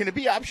 4. Can it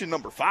be option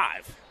number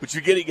 5? But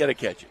you got to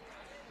catch it.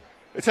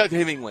 It's how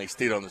Hemingway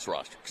stayed on this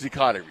roster because he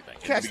caught everything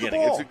catch at the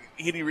beginning. The ball.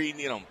 Andy Reid,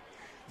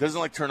 doesn't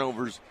like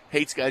turnovers,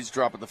 hates guys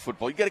dropping the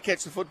football. You got to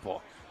catch the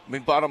football. I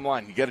mean, bottom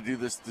line, you got to do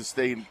this to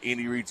stay in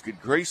Andy Reid's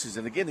good graces.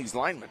 And again, these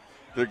linemen,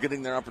 they're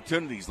getting their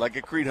opportunities, like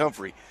a Creed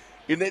Humphrey.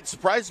 And it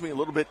surprised me a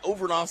little bit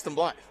over an Austin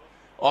Blythe.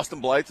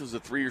 Austin Blythe was a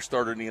 3-year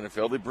starter in the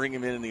NFL. They bring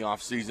him in the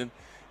offseason.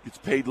 Gets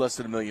paid less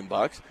than $1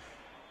 million.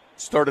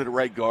 Started at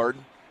right guard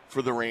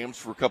for the Rams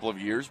for a couple of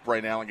years.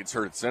 Brian Allen gets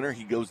hurt at center.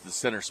 He goes to the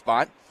center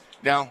spot.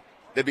 Now,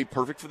 that'd be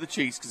perfect for the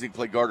Chiefs because he can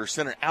play guard or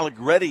center.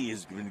 Allegretti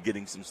has been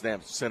getting some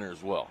snaps at center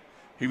as well.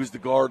 He was the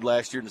guard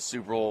last year in the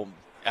Super Bowl,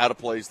 out of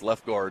place,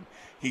 left guard.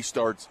 He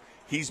starts.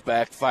 He's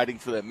back fighting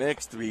for that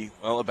mix to be,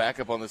 a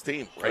backup on this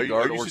team. Right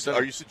guard or center.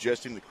 Are you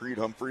suggesting that Creed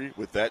Humphrey,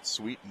 with that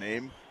sweet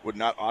name, would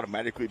not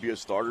automatically be a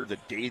starter the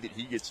day that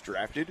he gets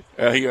drafted?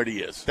 He already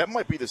is. That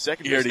might be the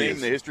second best name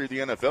in the history of the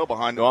NFL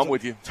behind I'm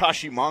with you.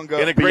 Tashimanga.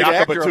 And a great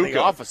actor on The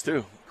Office,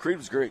 too. Creed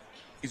was great.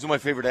 He's one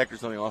of my favorite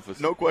actors on The Office.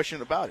 No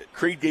question about it.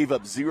 Creed gave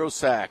up 0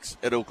 sacks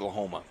at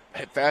Oklahoma.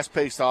 Had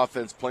fast-paced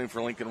offense playing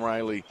for Lincoln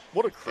Riley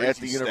what a crazy at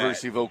the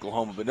University of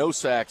Oklahoma, but no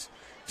sacks.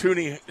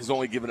 Tooney has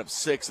only given up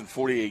 6 in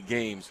 48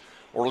 games.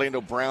 Orlando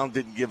Brown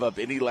didn't give up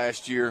any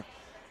last year,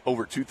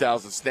 over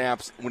 2,000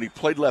 snaps. When he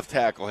played left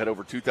tackle, had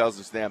over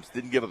 2,000 snaps,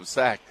 didn't give up a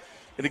sack.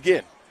 And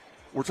again,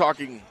 we're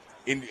talking,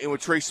 in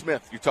with Trey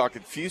Smith, you're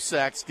talking few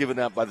sacks given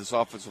up by this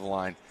offensive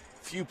line,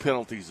 few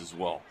penalties as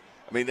well.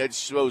 I mean, that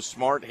shows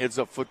smart,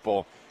 heads-up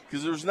football,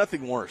 because there's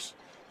nothing worse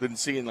than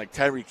seeing like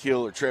Tyreek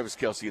Hill or Travis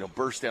Kelce,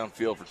 burst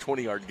downfield for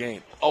 20-yard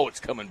gain. Oh, it's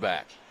coming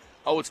back.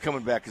 Oh, it's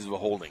coming back because of a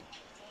holding.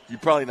 You're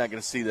probably not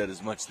going to see that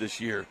as much this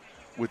year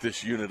with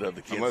this unit of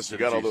the Kansas City Unless you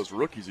got all those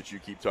rookies that you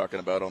keep talking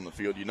about on the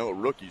field. You know what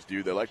rookies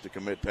do. They like to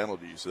commit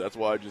penalties. So that's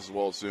why I just as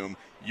well assume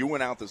you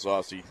went out this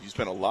offseason. You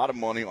spent a lot of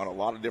money on a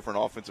lot of different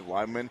offensive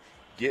linemen.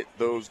 Get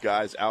those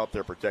guys out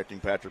there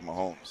protecting Patrick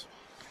Mahomes.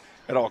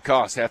 At all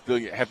costs,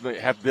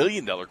 $500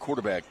 million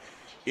quarterback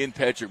in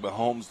Patrick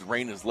Mahomes. The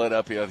rain has let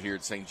up out here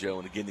at St. Joe.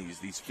 And, again,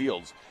 these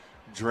fields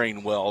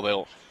drain well.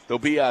 They'll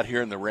be out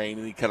here in the rain,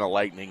 any kind of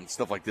lightning and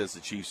stuff like this.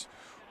 The Chiefs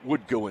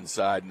would go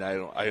inside, and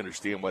I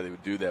understand why they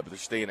would do that, but they're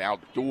staying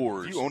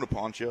outdoors. Do you own a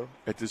poncho?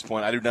 At this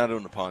point, I do not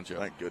own a poncho.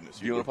 Thank goodness.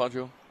 Do you own a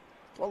poncho?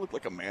 Do I look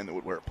like a man that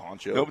would wear a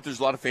poncho? No, but there's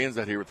a lot of fans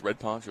out here with red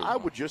ponchos. I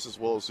would just as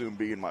well assume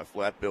be in my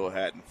flat bill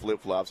hat and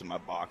flip-flops and my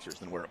boxers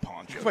than wear a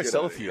poncho. If I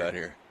sell a few out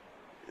here.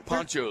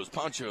 Ponchos.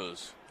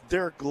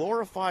 They're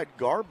glorified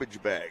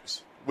garbage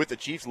bags with the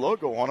Chiefs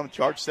logo on them.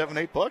 Charge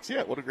 $7-8.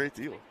 Yeah, what a great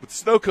deal. But the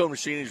snow cone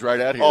machine is right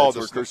out here. Oh,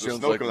 the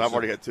snow cone. I've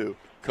already had 2.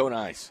 Cone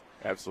ice.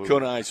 Absolutely.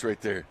 Cone ice right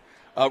there.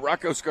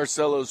 Rocco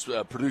Scarcello's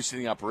producing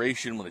the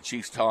operation. When the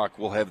Chiefs talk,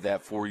 we'll have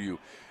that for you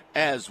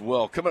as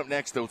well. Coming up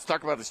next, though, let's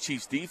talk about this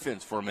Chiefs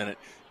defense for a minute.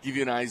 Give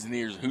you an eyes and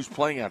ears of who's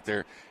playing out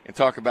there and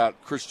talk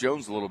about Chris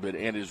Jones a little bit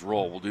and his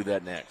role. We'll do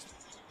that next.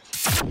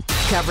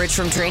 Coverage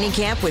from training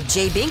camp with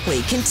Jay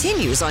Binkley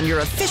continues on your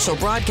official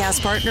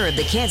broadcast partner of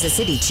the Kansas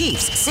City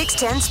Chiefs,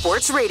 610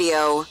 Sports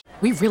Radio.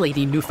 We really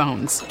need new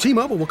phones.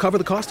 T-Mobile will cover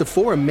the cost of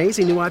 4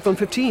 amazing new iPhone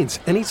 15s,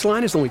 and each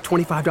line is only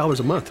 $25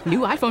 a month. New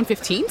iPhone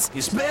 15s?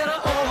 It's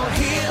better over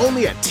here.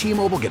 Only at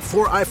T-Mobile, get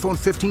 4 iPhone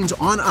 15s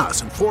on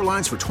us and 4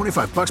 lines for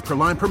 $25 per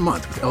line per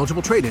month with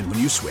eligible trade-in when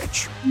you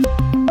switch.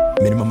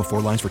 Minimum of 4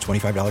 lines for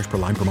 $25 per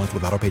line per month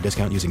with autopay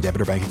discount using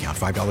debit or bank account.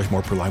 $5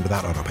 more per line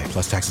without autopay,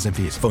 plus taxes and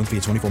fees. Phone fee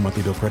at 24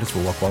 monthly bill credits for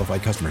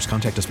well-qualified customers.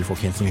 Contact us before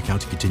canceling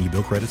account to continue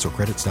bill credits or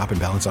credit stop and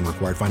balance on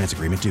required finance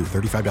agreement due.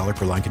 $35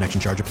 per line connection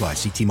charge applies.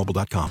 See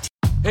T-Mobile.com.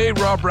 Hey,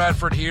 Rob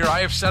Bradford here. I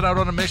have set out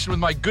on a mission with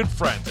my good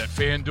friends at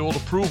FanDuel to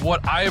prove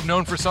what I have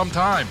known for some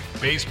time.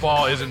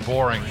 Baseball isn't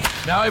boring.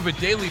 Now I have a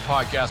daily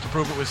podcast to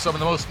prove it with some of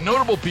the most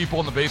notable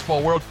people in the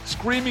baseball world,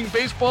 screaming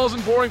baseball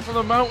isn't boring from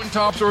the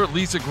mountaintops, or at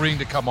least agreeing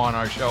to come on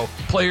our show.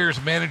 Players,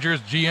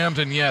 managers, GMs,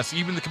 and yes,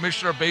 even the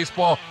commissioner of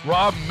baseball,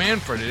 Rob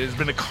Manfred. It has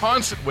been a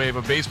constant wave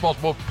of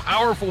baseball's most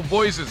powerful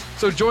voices.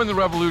 So join the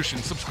revolution.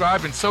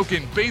 Subscribe and soak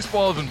in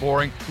Baseball Isn't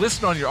Boring.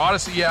 Listen on your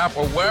Odyssey app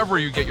or wherever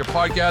you get your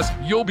podcasts.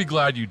 You'll be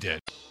glad you did.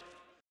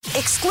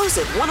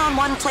 Exclusive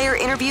one-on-one player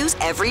interviews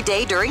every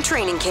day during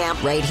training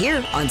camp, right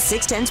here on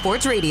 610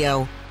 Sports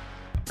Radio.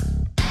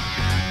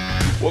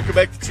 Welcome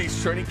back to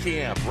Chiefs Training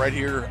Camp, right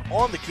here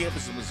on the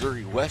campus of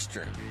Missouri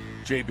Western.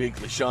 Jay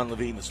Binkley, Sean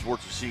Levine, the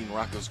sports machine,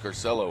 Rocco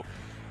Scarcello,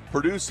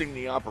 producing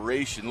the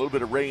operation. A little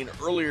bit of rain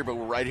earlier, but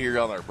we're right here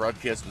on our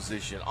broadcast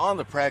position on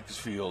the practice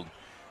field.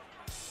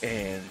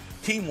 And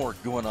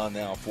teamwork going on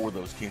now for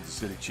those Kansas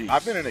City Chiefs.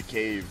 I've been in a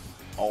cave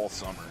all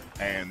summer,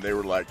 and they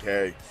were like,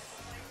 hey,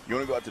 you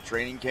want to go out to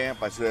training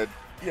camp? I said,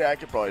 yeah, I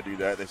could probably do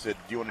that. They said,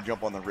 do you want to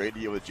jump on the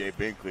radio with Jay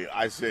Binkley?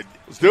 I said,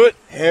 let's do it.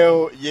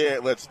 Hell yeah,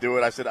 let's do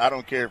it. I said, I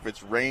don't care if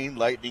it's rain,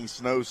 lightning,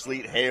 snow,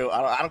 sleet, hail.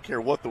 I don't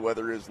care what the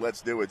weather is.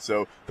 Let's do it.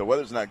 So the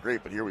weather's not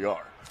great, but here we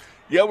are.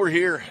 Yeah, we're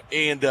here.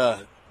 And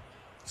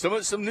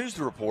some news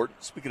to report.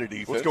 Speaking of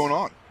defense. What's going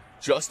on?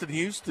 Justin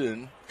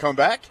Houston. Come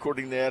back?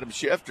 According to Adam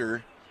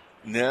Schefter.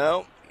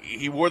 No.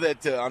 He wore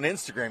that on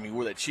Instagram. He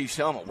wore that Chiefs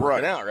helmet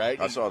working out,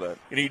 right? I saw that.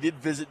 And he did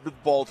visit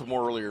with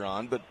Baltimore earlier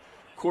on. But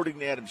according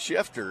to Adam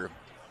Schefter,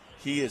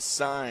 he is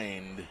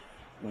signed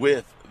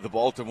with the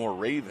Baltimore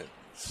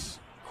Ravens,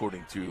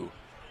 according to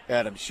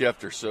Adam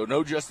Schefter. So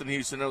no Justin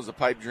Houston. That was a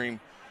pipe dream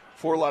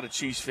for a lot of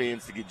Chiefs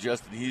fans to get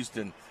Justin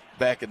Houston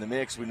back in the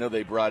mix. We know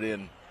they brought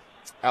in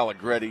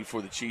Allegretti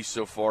for the Chiefs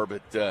so far.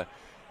 But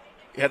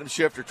Adam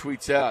Schefter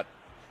tweets out,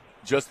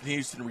 Justin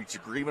Houston reached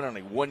agreement on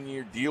a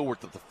 1-year deal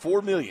worth up to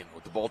 $4 million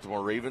with the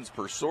Baltimore Ravens.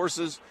 Per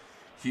sources,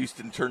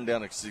 Houston turned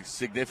down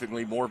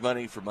significantly more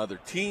money from other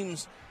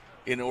teams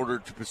in order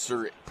to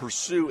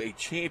pursue a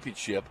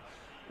championship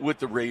with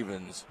the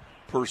Ravens,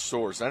 per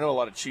source. I know a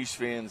lot of Chiefs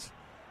fans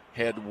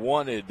had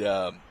wanted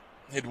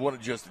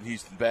Justin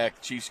Houston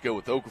back. The Chiefs go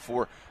with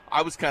Okafor.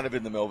 I was kind of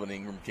in the Melvin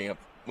Ingram camp.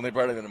 When they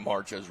brought him in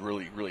March, I was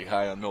really, really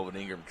high on Melvin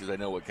Ingram because I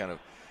know what kind of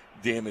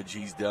damage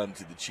he's done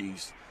to the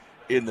Chiefs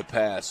in the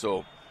past.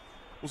 So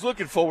was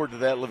looking forward to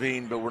that,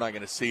 Levine, but we're not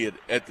going to see it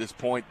at this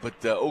point. But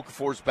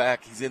Okafor's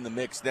back. He's in the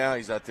mix now.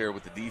 He's out there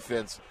with the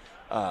defense.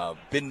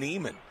 Ben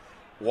Neiman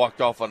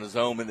walked off on his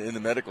own in the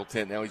medical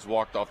tent. Now he's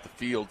walked off the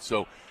field.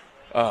 So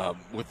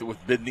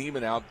with Ben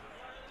Neiman out,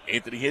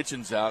 Anthony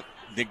Hitchens out,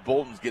 Nick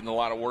Bolton's getting a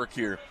lot of work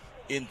here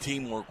in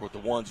teamwork with the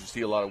ones. You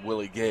see a lot of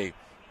Willie Gay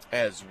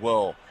as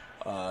well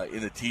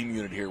in the team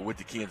unit here with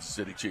the Kansas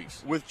City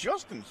Chiefs. With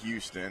Justin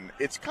Houston,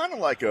 it's kind of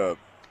like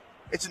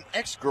it's an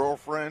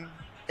ex-girlfriend.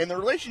 And the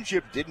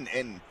relationship didn't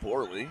end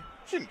poorly.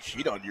 She didn't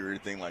cheat on you or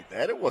anything like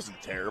that. It wasn't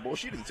terrible.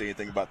 She didn't say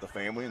anything about the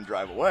family and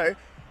drive away.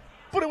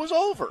 But it was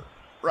over,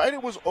 right?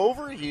 It was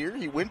over here.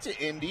 He went to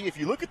Indy. If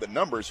you look at the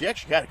numbers, he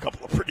actually had a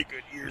couple of pretty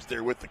good years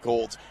there with the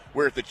Colts,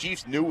 where if the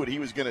Chiefs knew what he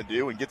was going to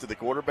do and get to the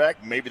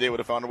quarterback, maybe they would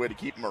have found a way to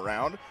keep him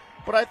around.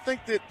 But I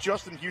think that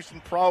Justin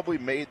Houston probably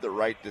made the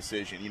right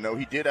decision. You know,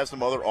 he did have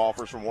some other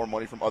offers for more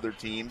money from other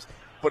teams.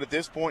 But at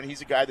this point,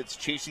 he's a guy that's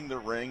chasing the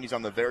ring. He's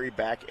on the very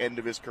back end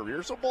of his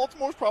career. So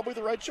Baltimore's probably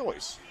the right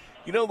choice.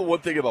 You know, the one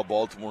thing about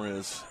Baltimore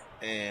is,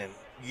 and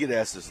you get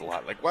asked this a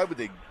lot, like why would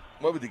they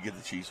give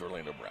the Chiefs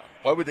Orlando Brown?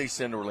 Why would they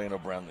send Orlando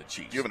Brown the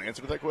Chiefs? Do you have an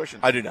answer to that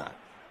question? I do not.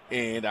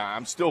 And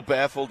I'm still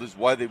baffled as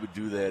why they would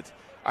do that.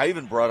 I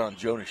even brought on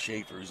Jonas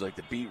Schaefer, who's like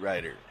the beat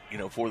writer,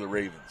 for the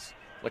Ravens.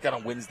 like on a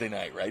Wednesday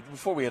night, right,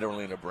 before we had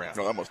Orlando Brown.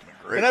 No, that must have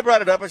been great. And I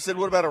brought it up. I said,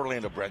 what about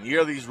Orlando Brown? You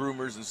hear these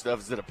rumors and stuff.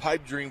 Is it a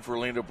pipe dream for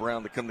Orlando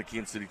Brown to come to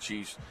Kansas City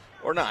Chiefs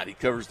or not? He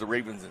covers the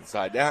Ravens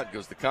inside out,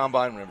 goes to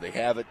Combine whenever they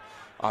have it.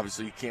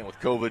 Obviously, you can't with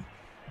COVID.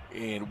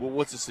 And, well,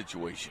 what's the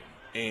situation?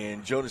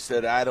 And Jonas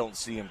said, I don't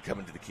see him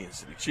coming to the Kansas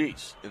City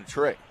Chiefs in a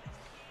trade.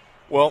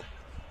 Well,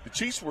 the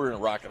Chiefs were in a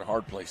rock and a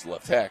hard place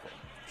left tackle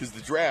because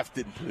the draft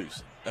didn't produce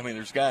it. I mean,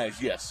 there's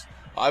guys, yes,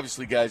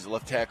 obviously guys at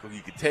left tackle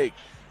you could take,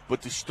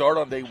 but to start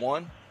on day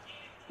one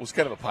was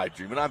kind of a pipe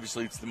dream. And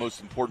obviously it's the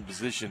most important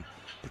position,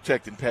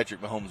 protecting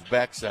Patrick Mahomes'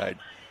 backside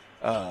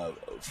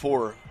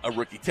for a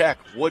rookie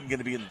tackle. Wasn't going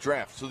to be in the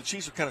draft. So the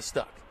Chiefs are kind of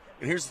stuck.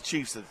 And here's the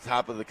Chiefs at the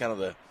top of the kind of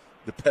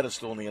the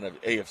pedestal in the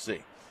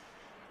AFC.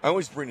 I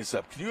always bring this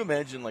up. Can you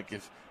imagine, like,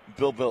 if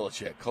Bill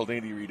Belichick called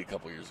Andy Reid a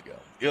couple years ago?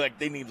 You're like,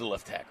 they need a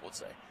left tackle, let's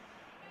say.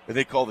 And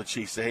they call the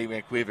Chiefs, say, hey, man,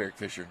 can we have Eric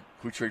Fisher?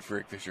 Can we trade for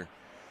Eric Fisher?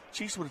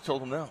 Chiefs would have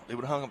told them no. They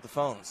would have hung up the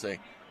phone and say,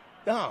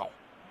 no,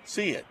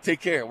 see ya,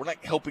 take care. We're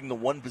not helping the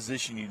one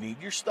position you need.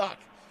 You're stuck.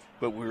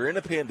 But we were in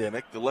a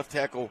pandemic. The left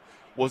tackle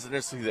wasn't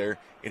necessarily there.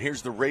 And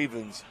here's the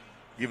Ravens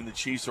giving the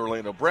Chiefs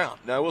Orlando Brown.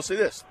 Now, I will say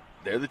this.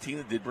 They're the team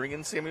that did bring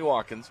in Sammy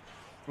Watkins.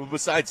 But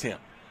besides him,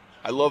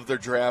 I love their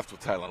draft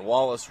with Tylan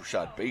Wallace,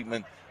 Rashad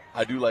Bateman.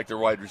 I do like their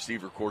wide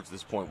receiver corps at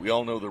this point. We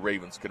all know the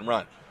Ravens can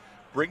run.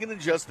 Bringing in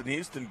Justin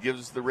Houston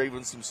gives the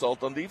Ravens some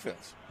salt on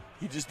defense.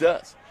 He just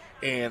does.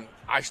 And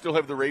I still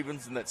have the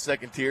Ravens in that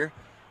second tier.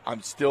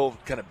 I'm still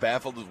kind of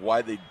baffled as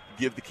why they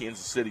give the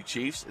Kansas City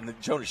Chiefs. And then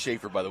Jonas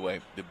Schaefer, by the way,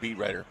 the beat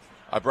writer,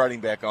 I brought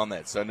him back on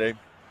that Sunday.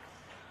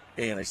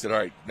 And I said, all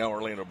right, now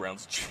Orlando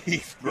Brown's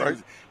chief. Right?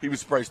 He was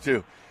surprised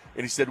too.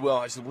 And he said, well,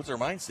 I said, what's our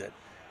mindset?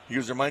 He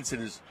goes, our mindset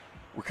is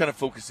we're kind of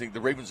focusing, the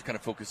Ravens are kind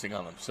of focusing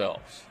on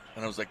themselves.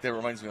 And I was like, that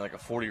reminds me like a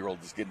 40-year-old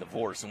that's getting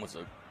divorced and wants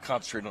to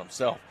concentrate on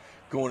himself.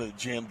 Going to the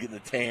gym, getting a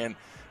tan.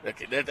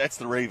 Okay, that's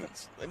the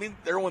Ravens. I mean,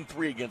 they're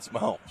 1-3 against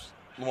Mahomes.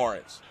 Lamar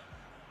is.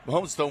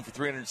 Mahomes thrown for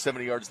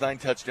 370 yards, 9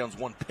 touchdowns,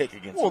 1 pick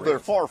against the Ravens. They're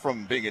far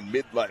from being in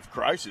midlife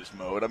crisis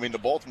mode. I mean, the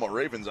Baltimore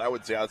Ravens, I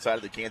would say, outside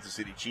of the Kansas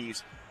City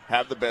Chiefs,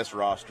 have the best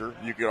roster.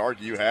 You could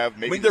argue have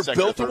maybe the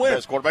second or third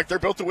best quarterback. They're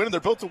built to win, and they're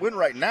built to win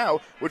right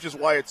now, which is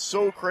why it's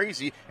so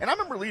crazy. And I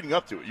remember leading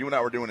up to it. You and I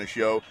were doing a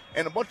show,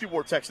 and a bunch of people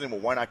were texting him, well,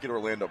 why not get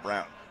Orlando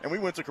Brown? And we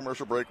went to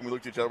commercial break, and we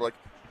looked at each other like,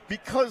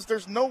 because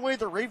there's no way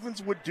the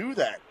Ravens would do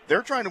that.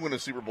 They're trying to win a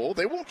Super Bowl.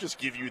 They won't just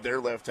give you their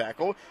left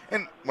tackle.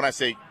 And when I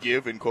say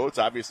give in quotes,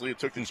 obviously it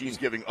took the Chiefs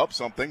giving up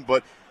something.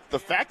 But the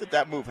fact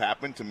that move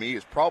happened to me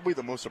is probably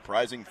the most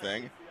surprising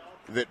thing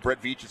that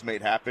Brett Veach has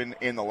made happen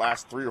in the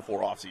last 3 or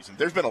 4 offseasons.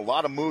 There's been a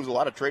lot of moves, a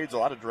lot of trades, a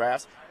lot of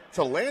drafts.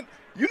 To land,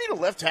 you need a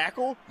left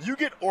tackle. You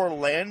get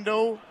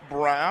Orlando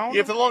Brown.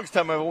 Yeah, for the longest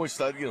time, I've always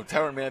thought,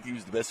 Tyrann Mathieu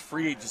was the best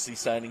free agency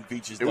signing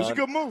Veach has done. It was a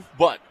good move.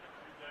 But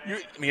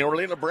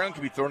Orlando Brown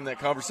could be thrown in that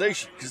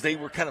conversation because they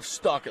were kind of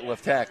stuck at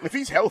left tackle. If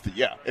he's healthy,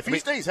 yeah. If he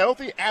stays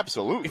healthy,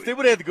 absolutely. If they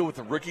would have had to go with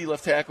the rookie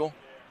left tackle,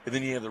 and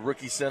then you have the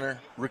rookie center,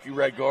 rookie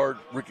right guard,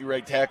 rookie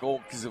right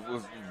tackle, because if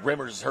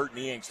Remmers is hurt and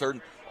he ain't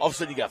starting, all of a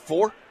sudden you got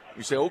 4.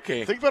 You say,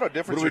 okay. Think about how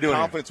different your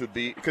confidence would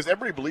be, because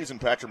everybody believes in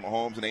Patrick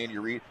Mahomes and Andy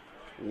Reid.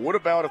 What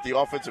about if the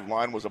offensive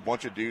line was a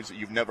bunch of dudes that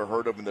you've never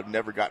heard of and they've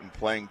never gotten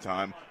playing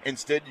time?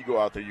 Instead, you go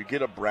out there, you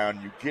get a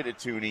Brown, you get a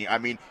Tooney. I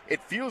mean,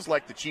 it feels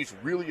like the Chiefs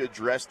really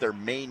addressed their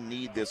main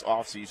need this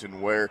offseason,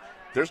 where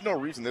there's no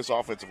reason this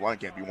offensive line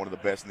can't be one of the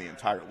best in the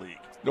entire league.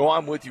 No,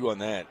 I'm with you on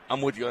that.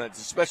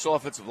 It's a special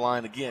offensive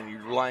line. Again,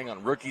 you're relying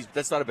on rookies, but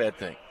that's not a bad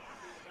thing.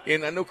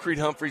 And I know Creed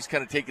Humphrey's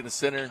kind of taking the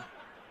center,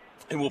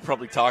 and we'll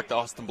probably talk to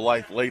Austin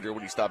Blythe later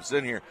when he stops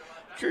in here.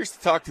 I'm curious to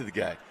talk to the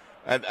guy.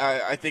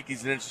 I think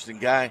he's an interesting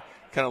guy.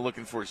 Kind of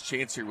looking for his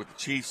chance here with the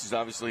Chiefs. He's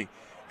obviously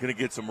going to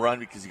get some run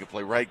because he can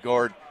play right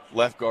guard,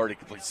 left guard. He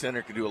can play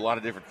center, can do a lot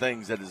of different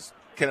things. That is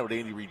kind of what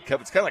Andy Reid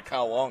covers. It's kind of like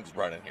Kyle Long's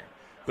brought in here.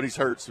 But he's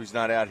hurt, so he's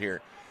not out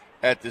here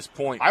at this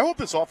point. I hope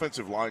this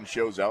offensive line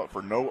shows out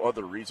for no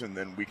other reason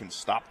than we can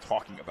stop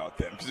talking about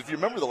them. Because if you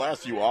remember the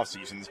last few off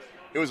seasons,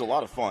 it was a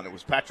lot of fun. It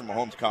was Patrick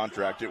Mahomes'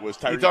 contract. It was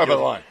Tyreek Hill. You talk about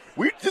the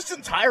line. This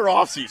entire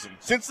offseason,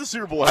 since the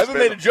Super Bowl, I haven't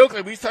made a joke.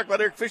 Like we used to talk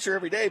about Eric Fisher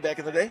every day back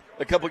in the day.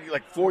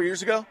 4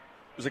 years ago.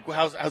 It was like,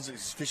 well, how's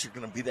Fisher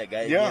going to be that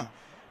guy again?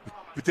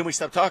 But then we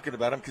stopped talking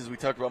about him because we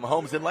talked about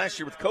Mahomes. Then last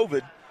year with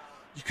COVID,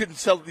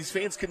 these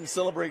fans couldn't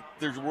celebrate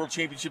their world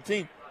championship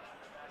team.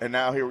 And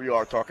now here we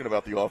are talking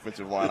about the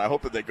offensive line. I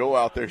hope that they go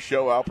out there,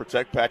 show out,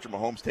 protect Patrick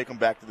Mahomes, take him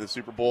back to the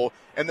Super Bowl.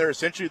 And they're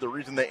essentially the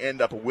reason they end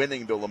up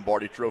winning the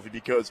Lombardi Trophy,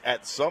 because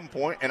at some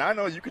point, and I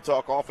know you could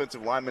talk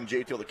offensive lineman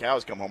J till the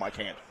cows come home. I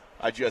can't.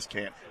 I just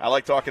can't. I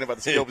like talking about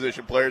the skill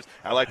position players.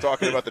 I like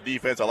talking about the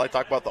defense. I like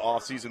talking about the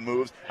offseason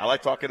moves. I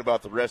like talking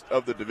about the rest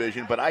of the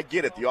division. But I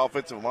get it. The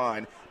offensive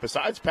line,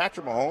 besides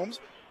Patrick Mahomes,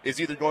 is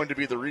either going to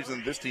be the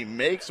reason this team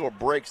makes or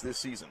breaks this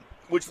season.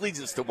 Which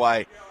leads us to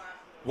why?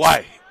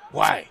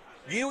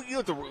 You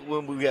know what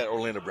when we got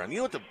Orlando Brown, you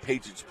know what the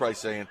Patriots are probably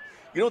saying?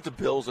 You know what the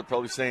Bills are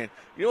probably saying?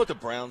 You know what the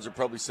Browns are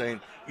probably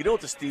saying? You know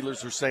what the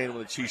Steelers were saying when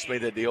the Chiefs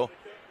made that deal?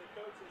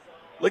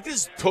 Like, this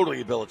is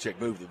totally a Belichick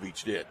move that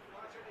Veach did.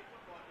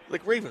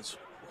 Like, Ravens,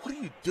 what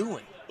are you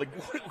doing? Like,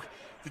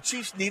 the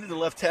Chiefs needed a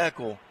left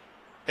tackle,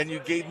 and you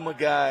gave him a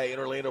guy in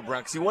Orlando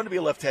Brown because he wanted to be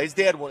a left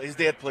tackle. His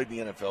dad played in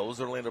the NFL. It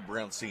was Orlando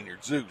Brown Sr.,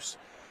 Zeus,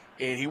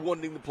 and he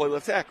wanted him to play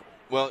left tackle.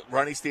 Well,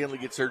 Ronnie Stanley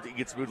gets hurt. He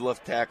gets moved to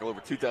left tackle,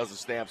 over 2,000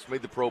 snaps,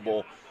 made the Pro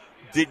Bowl,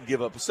 didn't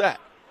give up a sack.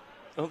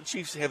 Well, the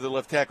Chiefs have the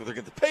left tackle. They're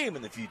going to pay him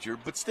in the future,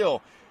 but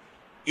still,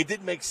 it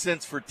didn't make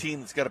sense for a team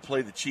that's got to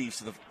play the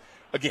Chiefs.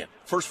 Again,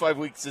 first 5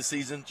 weeks this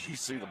season,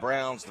 Chiefs see the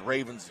Browns, the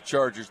Ravens, the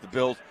Chargers, the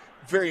Bills.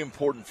 Very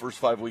important first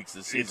 5 weeks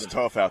this season. It's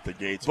tough out the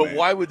gates, but man.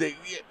 Why would they?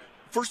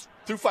 First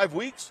through 5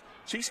 weeks,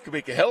 Chiefs could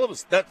make a hell of a.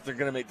 Not that they're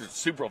going to make the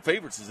Super Bowl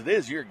favorites as it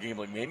is. You're a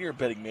gambling man. You're a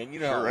betting man. You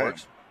know how it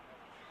works.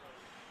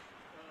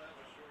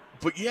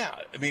 But, yeah,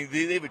 I mean,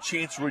 they have a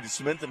chance really to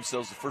cement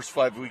themselves the first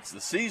 5 weeks of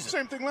the season.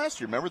 Same thing last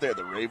year. Remember, they had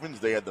the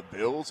Ravens, they had the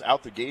Bills.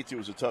 Out the gates, it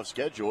was a tough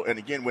schedule. And,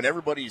 again, when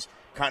everybody's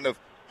kind of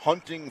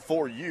hunting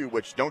for you,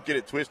 which don't get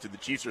it twisted, the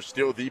Chiefs are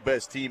still the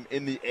best team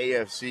in the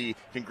AFC.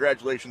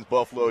 Congratulations,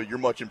 Buffalo. You're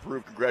much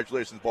improved.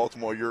 Congratulations,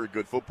 Baltimore. You're a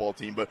good football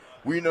team. But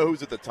we know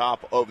who's at the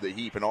top of the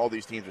heap, and all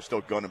these teams are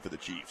still gunning for the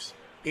Chiefs.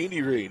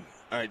 Andy Reid.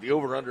 All right, the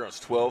over-under is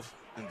 12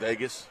 in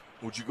Vegas.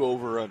 Would you go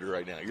over or under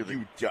right now?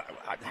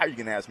 How are you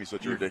going to ask me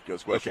such a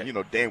ridiculous question? Okay. You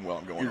know damn well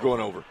I'm going over. You're going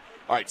over.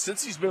 All right,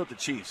 since he's been with the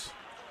Chiefs,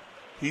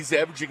 he's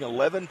averaging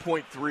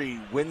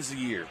 11.3 wins a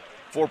year,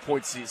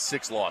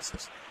 4.6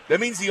 losses. That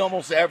means he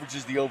almost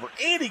averages the over,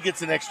 and he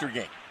gets an extra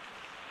game.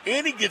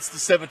 And he gets the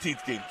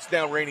 17th game. It's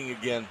now raining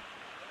again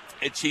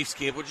at Chiefs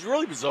camp, which is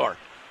really bizarre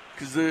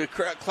because the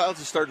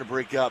clouds are starting to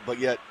break out, but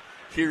yet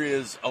here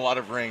is a lot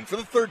of rain for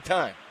the third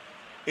time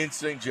in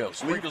St. Joe.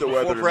 Leave the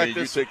weather to me.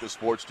 You take the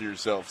sports to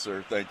yourself,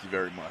 sir. Thank you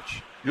very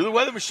much. You're the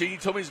weather machine. You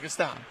told me he's going to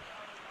stop.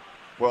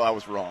 Well, I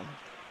was wrong.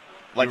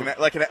 Like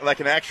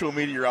an actual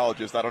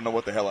meteorologist, I don't know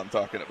what the hell I'm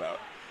talking about.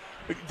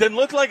 It doesn't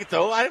look like it,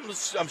 though.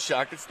 I'm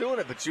shocked it's doing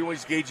it, but you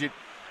always gauge it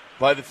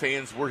by the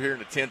fans. We're here in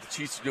the 10th. The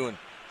Chiefs are doing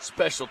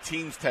special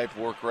teams type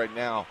work right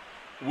now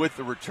with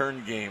the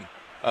return game.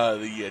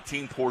 The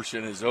team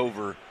portion is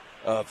over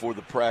for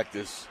the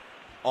practice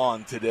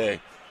on today.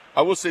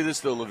 I will say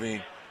this, though,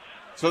 Levine.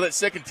 So that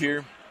second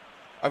tier,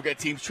 I've got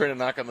teams trying to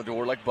knock on the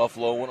door, like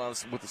Buffalo. Went on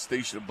with the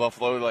station of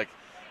Buffalo. Like,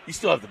 you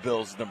still have the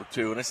Bills as number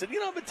 2. And I said,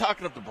 I've been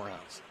talking up the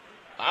Browns.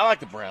 I like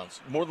the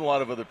Browns more than a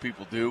lot of other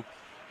people do.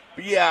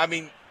 But, yeah, I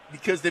mean,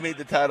 because they made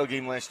the title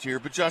game last year.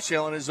 But Josh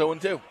Allen is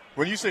 0-2.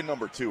 When you say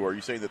number 2, are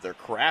you saying that they're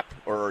crap,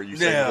 or are you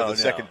saying they're the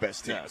second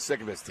best team? No,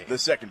 second best team. The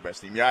second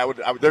best team. Yeah, I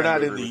would. They're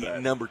not in the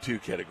number 2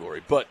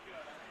 category. But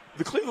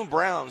the Cleveland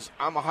Browns,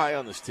 I'm high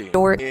on this team.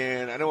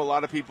 And I know a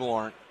lot of people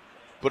aren't.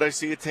 But I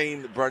see a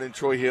team that brought in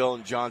Troy Hill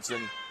and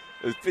Johnson,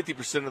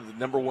 50% of the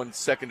number 1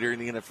 secondary in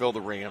the NFL, the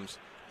Rams.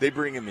 They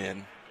bring him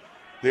in.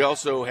 They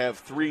also have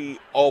 3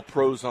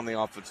 all-pros on the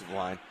offensive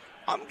line.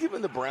 I'm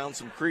giving the Browns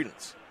some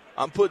credence.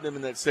 I'm putting them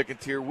in that second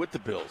tier with the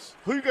Bills.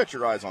 Who you got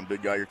your eyes on,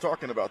 big guy? You're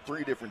talking about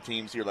 3 different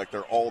teams here like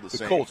they're all the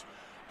same. The Colts.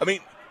 I mean,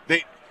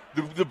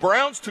 the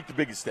Browns took the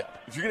biggest step.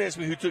 If you're going to ask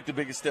me who took the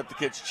biggest step to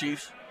catch the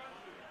Chiefs,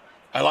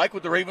 I like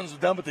what the Ravens have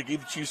done, but they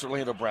gave the Chiefs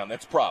Orlando Brown.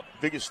 That's a problem.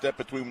 Biggest step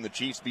between when the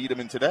Chiefs beat them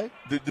and today?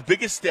 The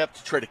biggest step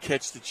to try to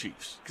catch the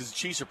Chiefs, because the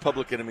Chiefs are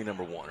public enemy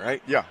number 1,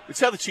 right? Yeah. It's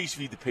how the Chiefs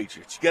feed the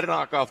Patriots. You got to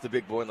knock off the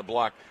big boy on the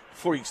block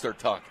before you can start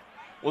talking.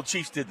 Well, the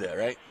Chiefs did that,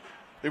 right?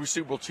 They were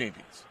Super Bowl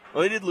champions.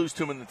 Well, they did lose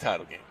to them in the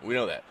title game. We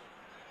know that.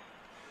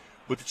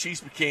 But the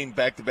Chiefs became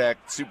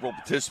back-to-back Super Bowl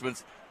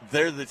participants.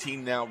 They're the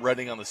team now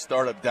running on the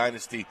startup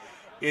dynasty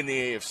in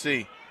the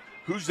AFC.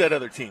 Who's that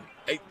other team?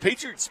 Hey,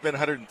 Patriots spent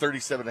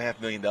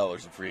 $137.5 million in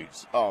free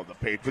agents. Oh, the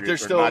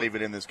Patriots are not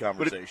even in this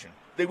conversation.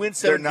 They win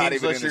 7 games They're not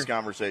even in this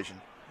conversation.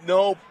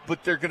 No,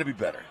 but they're going to be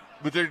better.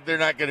 But they're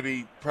not going to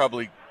be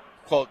probably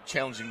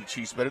challenging the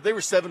Chiefs better. They were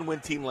a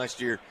 7-win team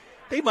last year.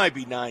 They might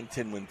be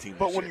 9-10-win team.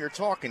 But when you're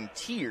talking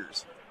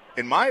tiers,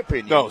 in my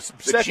opinion,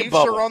 the Chiefs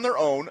are on their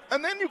own,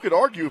 and then you could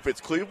argue if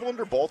it's Cleveland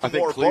or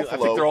Baltimore or Buffalo. I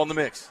think they're all in the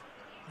mix.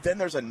 Then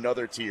there's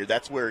another tier.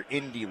 That's where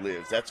Indy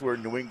lives. That's where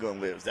New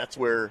England lives. That's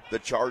where the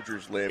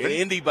Chargers live. And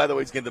Indy, by the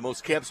way, is getting the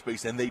most cap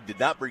space, and they did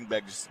not bring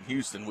back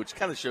Houston, which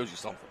kind of shows you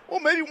something. Well,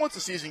 maybe once the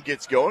season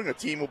gets going, a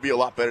team will be a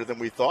lot better than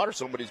we thought, or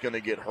somebody's going to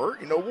get hurt.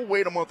 We'll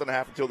wait a month and a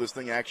half until this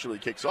thing actually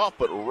kicks off.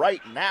 But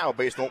right now,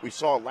 based on what we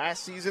saw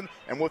last season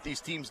and what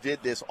these teams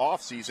did this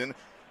offseason,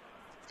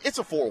 it's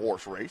a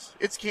 4-horse race.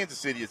 It's Kansas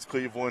City, it's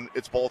Cleveland,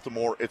 it's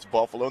Baltimore, it's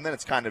Buffalo, and then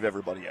it's kind of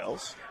everybody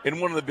else.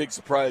 And one of the big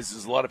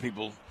surprises, a lot of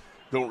people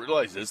don't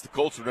realize this, the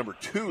Colts were number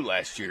 2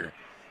 last year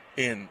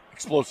in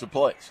explosive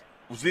plays.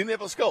 It was the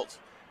Indianapolis Colts.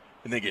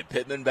 And they get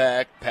Pittman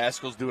back.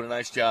 Pascal's doing a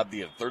nice job.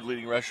 You have third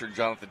leading rusher,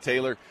 Jonathan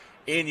Taylor.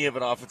 And you have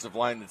an offensive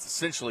line that's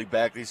essentially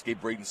back. They just gave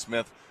Braden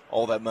Smith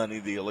all that money,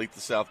 the Elite the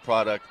South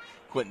product.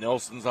 Quentin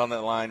Nelson's on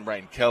that line,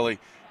 Ryan Kelly.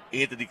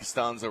 Anthony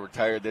Costanzo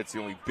retired. That's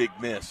the only big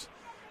miss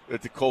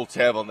that the Colts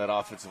have on that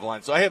offensive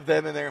line. So I have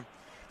them in there.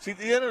 See,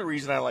 the other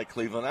reason I like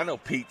Cleveland, I know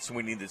Pete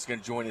Sweeney that's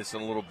going to join us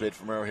in a little bit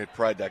from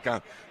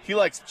ArrowheadPride.com. He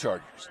likes the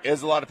Chargers,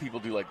 as a lot of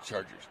people do like the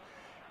Chargers.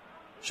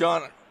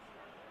 Sean,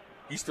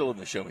 you still live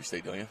in the Show Me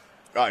State, don't you?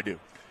 I do.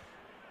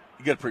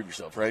 You got to prove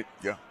yourself, right?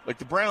 Yeah. Like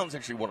the Browns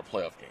actually won a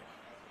playoff game.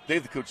 They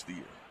have the Coach of the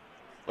Year.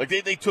 Like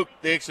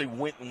they actually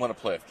went and won a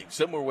playoff game.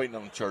 Some we're waiting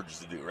on the Chargers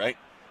to do, right?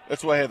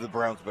 That's why I have the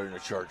Browns better than the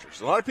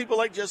Chargers. A lot of people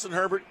like Justin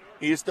Herbert.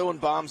 He is throwing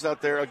bombs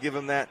out there. I'll give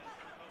him that.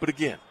 But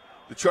again,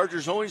 the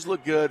Chargers always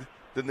look good.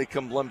 Then they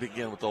come lumped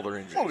again with all their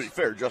injuries. Well, to be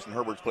fair, Justin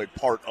Herbert's played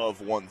part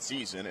of one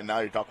season, and now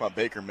you're talking about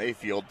Baker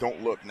Mayfield.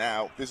 Don't look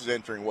now. This is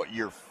entering,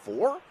 year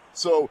 4?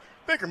 So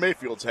Baker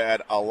Mayfield's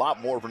had a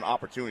lot more of an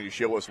opportunity to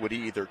show us what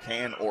he either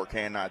can or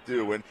cannot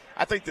do. And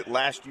I think that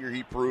last year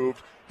he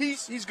proved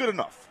he's good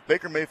enough.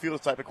 Baker Mayfield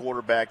is the type of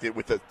quarterback that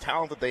with the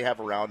talent that they have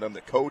around him,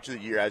 the coach of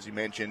the year, as you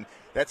mentioned,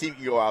 that team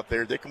can go out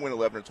there. They can win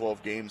 11 or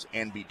 12 games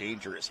and be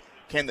dangerous.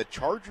 Can the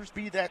Chargers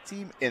be that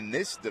team in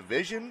this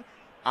division?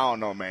 I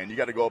don't know, man. You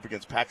got to go up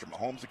against Patrick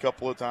Mahomes a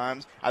couple of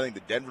times. I think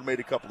that Denver made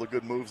a couple of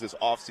good moves this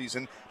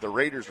offseason. The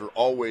Raiders are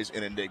always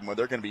an enigma.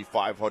 They're going to be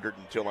 500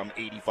 until I'm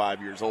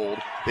 85 years old.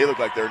 They look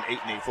like they're an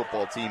 8-8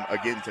 football team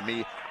again to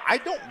me. I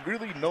don't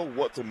really know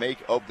what to make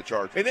of the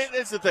Chargers. And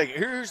that's the thing.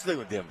 Here's the thing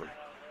with Denver.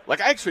 Like,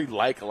 I actually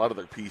like a lot of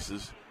their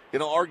pieces.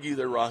 And I'll argue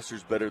their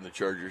roster's better than the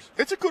Chargers.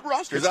 It's a good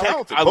roster. It's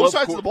talented. Both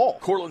sides of the ball.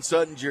 Cortland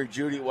Sutton, Jerry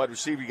Jeudy at wide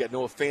receiver. You got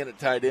Noah Fant at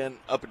tight end,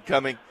 up and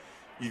coming.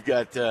 You've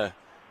got a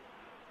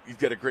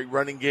great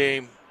running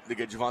game. They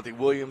got Javonte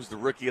Williams, the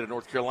rookie out of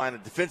North Carolina.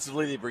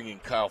 Defensively, they bring in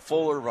Kyle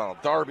Fuller,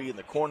 Ronald Darby in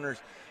the corners.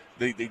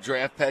 They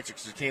draft Patrick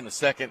Surtain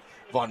II.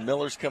 Von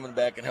Miller's coming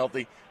back and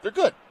healthy. They're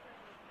good.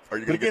 Are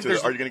you going to get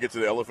to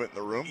the elephant in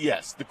the room?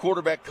 Yes, the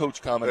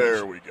quarterback-coach combination.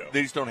 There we go.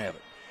 They just don't have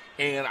it.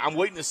 And I'm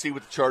waiting to see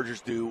what the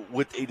Chargers do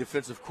with a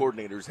defensive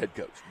coordinator as head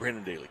coach.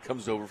 Brandon Daly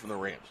comes over from the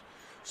Rams.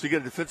 So you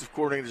got a defensive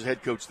coordinator as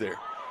head coach there.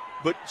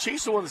 But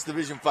Chiefs have won this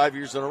division 5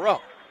 years in a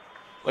row.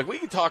 Like, we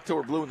can talk till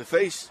we're blue in the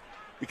face.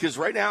 Because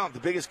right now, the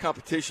biggest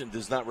competition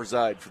does not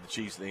reside for the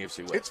Chiefs in the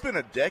AFC West. It's been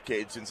a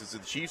decade since it's the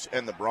Chiefs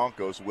and the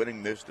Broncos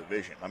winning this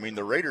division. I mean,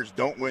 the Raiders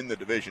don't win the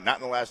division, not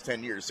in the last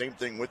 10 years. Same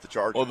thing with the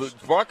Chargers. Well, the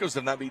Broncos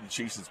have not beaten the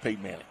Chiefs since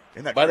Peyton Manning.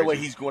 Isn't that By the crazy?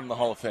 way, he's going to the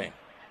Hall of Fame.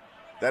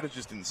 That is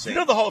just insane. You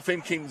know the Hall of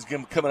Fame game is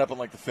coming up on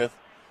like the 5th?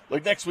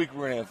 Like next week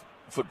we're going to have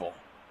football.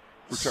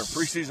 Return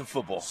preseason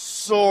football.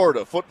 Sort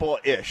of.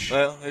 Football-ish.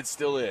 Well, it's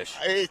still ish.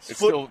 It's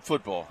still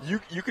football.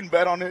 You can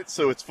bet on it,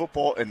 so it's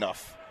football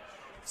enough.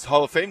 It's a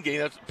Hall of Fame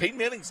game. Peyton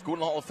Manning's going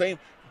to the Hall of Fame.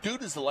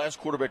 Dude is the last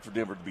quarterback for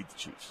Denver to beat the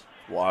Chiefs.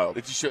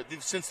 Wild.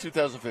 Since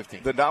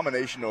 2015. The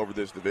domination over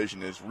this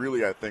division is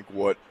really, I think,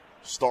 what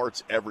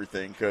starts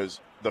everything because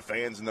the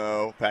fans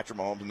know, Patrick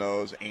Mahomes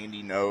knows,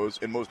 Andy knows,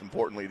 and most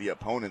importantly, the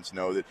opponents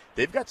know that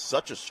they've got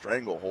such a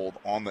stranglehold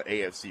on the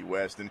AFC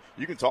West. And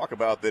you can talk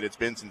about that it's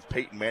been since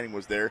Peyton Manning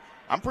was there.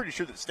 I'm pretty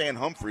sure that Stan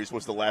Humphries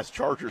was the last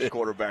Chargers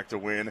quarterback to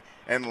win.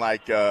 And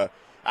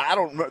I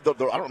don't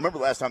remember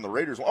the last time the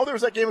Raiders won. Oh, there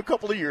was that game a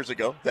couple of years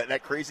ago,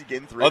 that crazy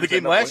game. The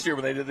game last year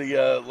when they did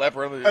the lap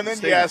around the and then,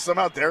 stadium.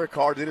 Somehow Derek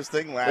Carr did his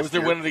thing last year. It was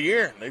their win of the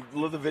year. They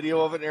lived the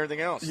video of it and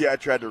everything else. Yeah, I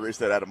tried to erase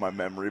that out of my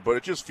memory, but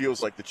it just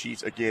feels like the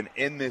Chiefs, again,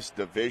 in this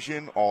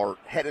division are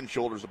head and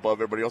shoulders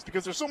above everybody else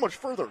because they're so much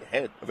further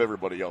ahead of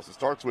everybody else. It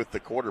starts with the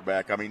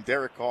quarterback. I mean,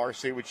 Derek Carr,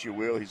 say what you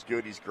will. He's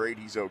good, he's great,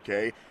 he's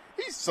okay.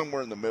 He's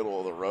somewhere in the middle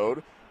of the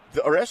road.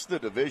 The rest of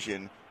the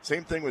division,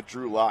 same thing with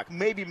Drew Lock,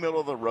 maybe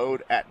middle of the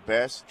road at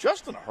best.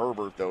 Justin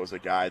Herbert, though, is a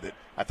guy that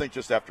I think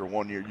just after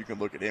 1 year you can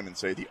look at him and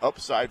say the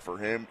upside for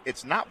him,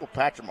 it's not what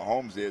Patrick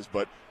Mahomes is,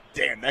 but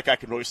damn, that guy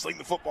can really sling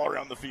the football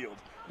around the field.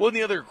 Well, and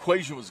the other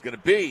equation was going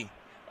to be,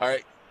 all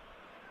right,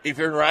 if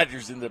Aaron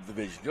Rodgers in the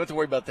division, you don't have to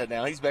worry about that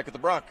now. He's back at the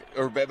Broncos,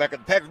 or back at the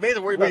Packers. You may have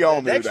to worry about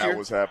that next year. We all knew that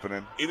was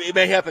happening. It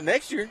may happen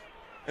next year.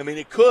 I mean,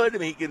 it could. I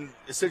mean, he can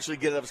essentially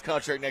get out of his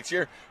contract next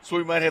year, so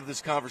we might have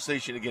this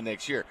conversation again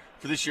next year.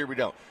 For this year, we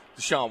don't.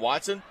 Deshaun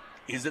Watson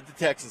is at the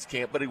Texans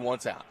camp, but he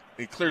wants out.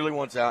 He clearly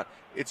wants out.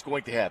 It's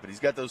going to happen. He's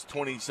got those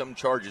 20-some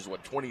charges,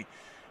 20,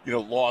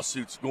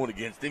 lawsuits going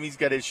against him. He's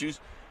got issues,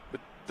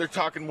 but they're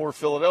talking more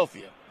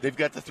Philadelphia. They've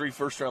got the 3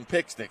 first-round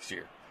picks next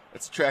year.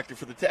 That's attractive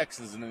for the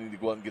Texans, and they need to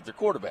go out and get their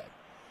quarterback.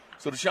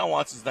 So Deshaun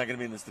Watson's not going to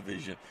be in this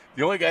division.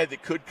 The only guy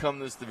that could come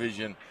in this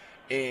division,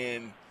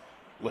 and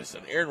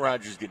listen, Aaron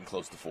Rodgers is getting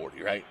close to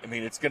 40, right? I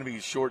mean, it's going to be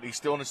short. He's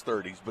still in his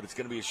 30s, but it's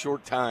going to be a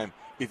short time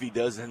if he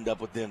does end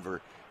up with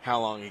Denver, how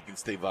long he can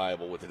stay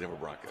viable with the Denver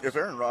Broncos. If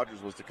Aaron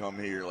Rodgers was to come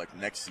here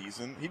next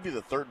season, he'd be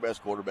the 3rd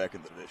best quarterback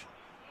in the division.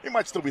 He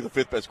might still be the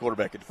 5th best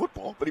quarterback in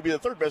football, but he'd be the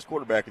 3rd best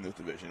quarterback in this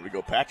division. We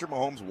go Patrick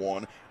Mahomes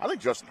 1. I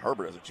think Justin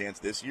Herbert has a chance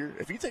this year,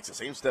 if he takes the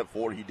same step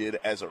forward he did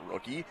as a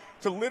rookie,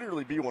 to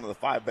literally be one of the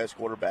 5 best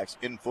quarterbacks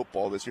in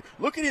football this year.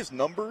 Look at his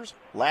numbers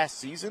last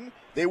season.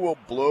 They will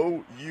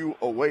blow you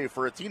away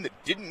for a team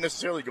that didn't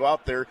necessarily go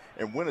out there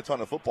and win a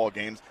ton of football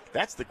games.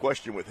 That's the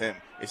question with him.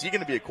 Is he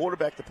going to be a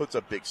quarterback that puts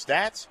up big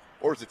stats?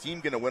 Or is the team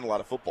going to win a lot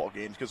of football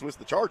games? Because with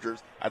the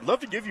Chargers, I'd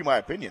love to give you my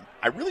opinion.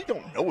 I really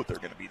don't know what they're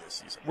going to be this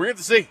season. We're going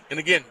to see. And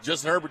again,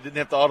 Justin Herbert didn't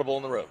have to audible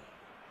on the road.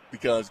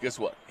 Because guess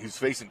what? He was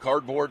facing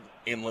cardboard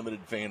and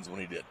limited fans when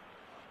he did.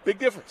 Big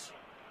difference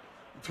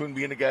between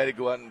being a guy to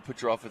go out and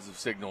put your offensive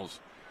signals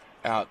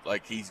out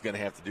like he's going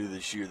to have to do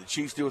this year. The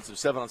Chiefs doing some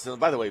 7-on-7.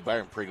 By the way,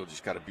 Byron Pringle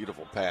just got a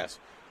beautiful pass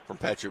from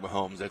Patrick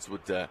Mahomes. That's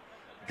what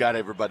got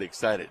everybody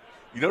excited.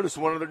 You notice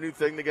one other new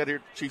thing they got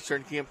here at Chiefs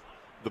training camp?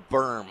 the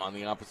berm on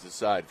the opposite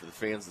side for the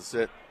fans to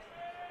sit.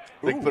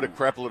 They can put a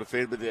crap load of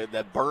fan, but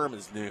that berm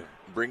is new.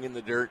 Bring in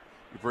the dirt,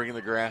 you bring in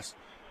the grass.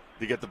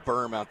 You get the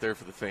berm out there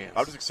for the fans.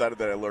 I'm just excited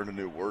that I learned a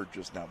new word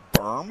just now.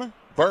 Berm?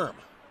 Berm.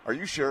 Are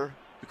you sure?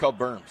 They're called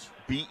berms.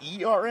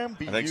 B-E-R-M?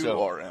 I think so.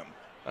 B-U-R-M.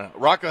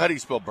 Rocco, how do you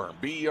spell berm?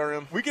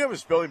 B-E-R-M? We can have a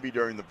spelling bee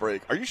during the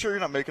break. Are you sure you're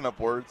not making up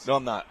words? No,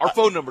 I'm not. Our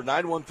phone number,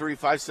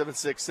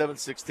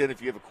 913-576-7610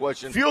 if you have a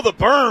question. Feel the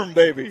berm,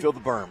 baby. Feel the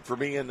berm. For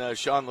me and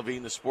Sean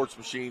Levine, the sports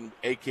machine,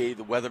 a.k.a.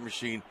 the weather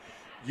machine,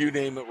 you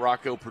name it,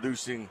 Rocco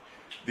producing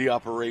the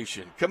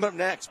operation. Coming up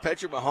next,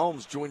 Patrick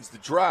Mahomes joins the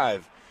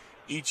drive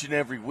each and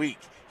every week.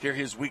 Hear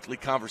his weekly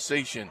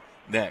conversation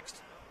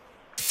next.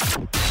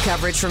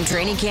 Coverage from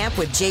training camp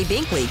with Jay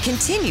Binkley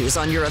continues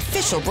on your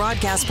official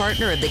broadcast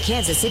partner of the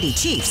Kansas City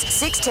Chiefs,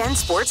 610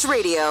 Sports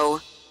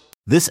Radio.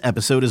 This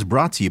episode is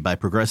brought to you by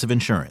Progressive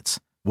Insurance.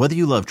 Whether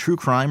you love true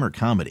crime or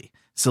comedy,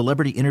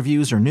 celebrity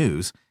interviews or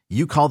news,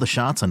 you call the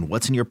shots on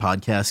what's in your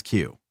podcast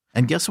queue.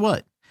 And guess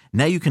what?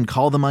 Now you can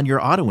call them on your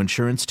auto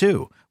insurance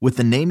too with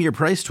the Name Your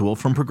Price tool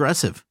from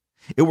Progressive.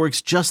 It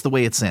works just the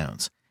way it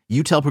sounds.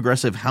 You tell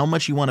Progressive how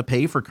much you want to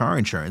pay for car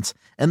insurance,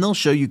 and they'll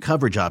show you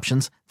coverage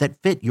options that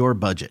fit your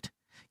budget.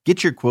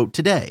 Get your quote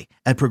today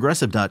at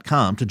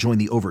Progressive.com to join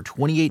the over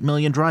 28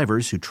 million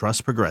drivers who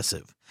trust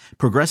Progressive.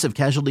 Progressive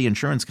Casualty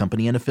Insurance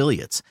Company and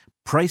Affiliates.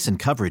 Price and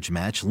coverage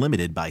match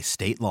limited by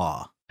state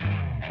law.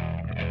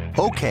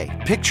 Okay,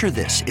 picture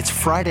this. It's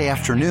Friday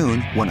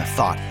afternoon when a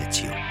thought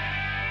hits you.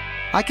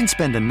 I can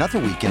spend another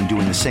weekend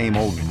doing the same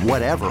old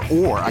whatever,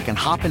 or I can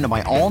hop into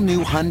my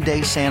all-new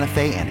Hyundai Santa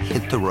Fe and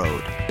hit the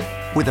road.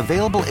 With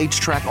available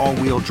H-Track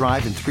all-wheel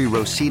drive and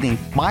 3-row seating,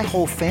 my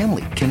whole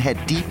family can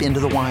head deep into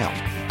the wild.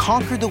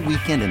 Conquer the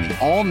weekend in the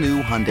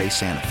all-new Hyundai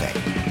Santa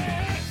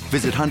Fe.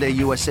 Visit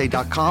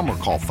HyundaiUSA.com or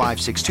call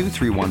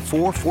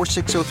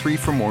 562-314-4603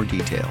 for more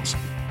details.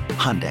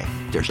 Hyundai,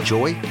 there's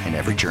joy in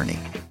every journey.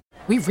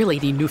 We really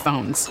need new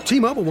phones.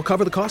 T-Mobile will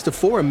cover the cost of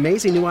 4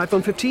 amazing new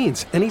iPhone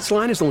 15s, and each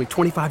line is only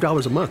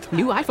 $25 a month.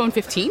 New iPhone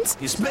 15s?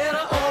 It's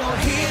better over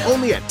here.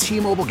 Only at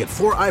T-Mobile, get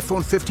 4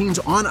 iPhone 15s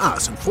on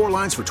us and 4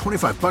 lines for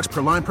 $25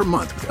 per line per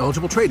month with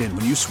eligible trade-in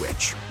when you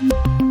switch.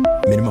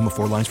 Minimum of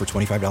 4 lines for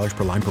 $25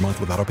 per line per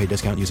month with autopay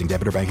discount using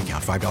debit or bank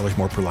account. $5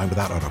 more per line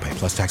without autopay,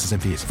 plus taxes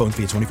and fees. Phone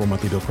fee at 24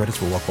 monthly bill credits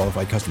for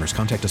well-qualified customers.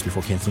 Contact us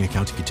before canceling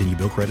account to continue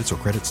bill credits or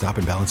credit stop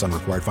and balance on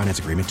required finance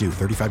agreement due.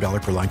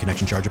 $35 per line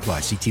connection charge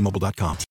applies. See T-Mobile.com.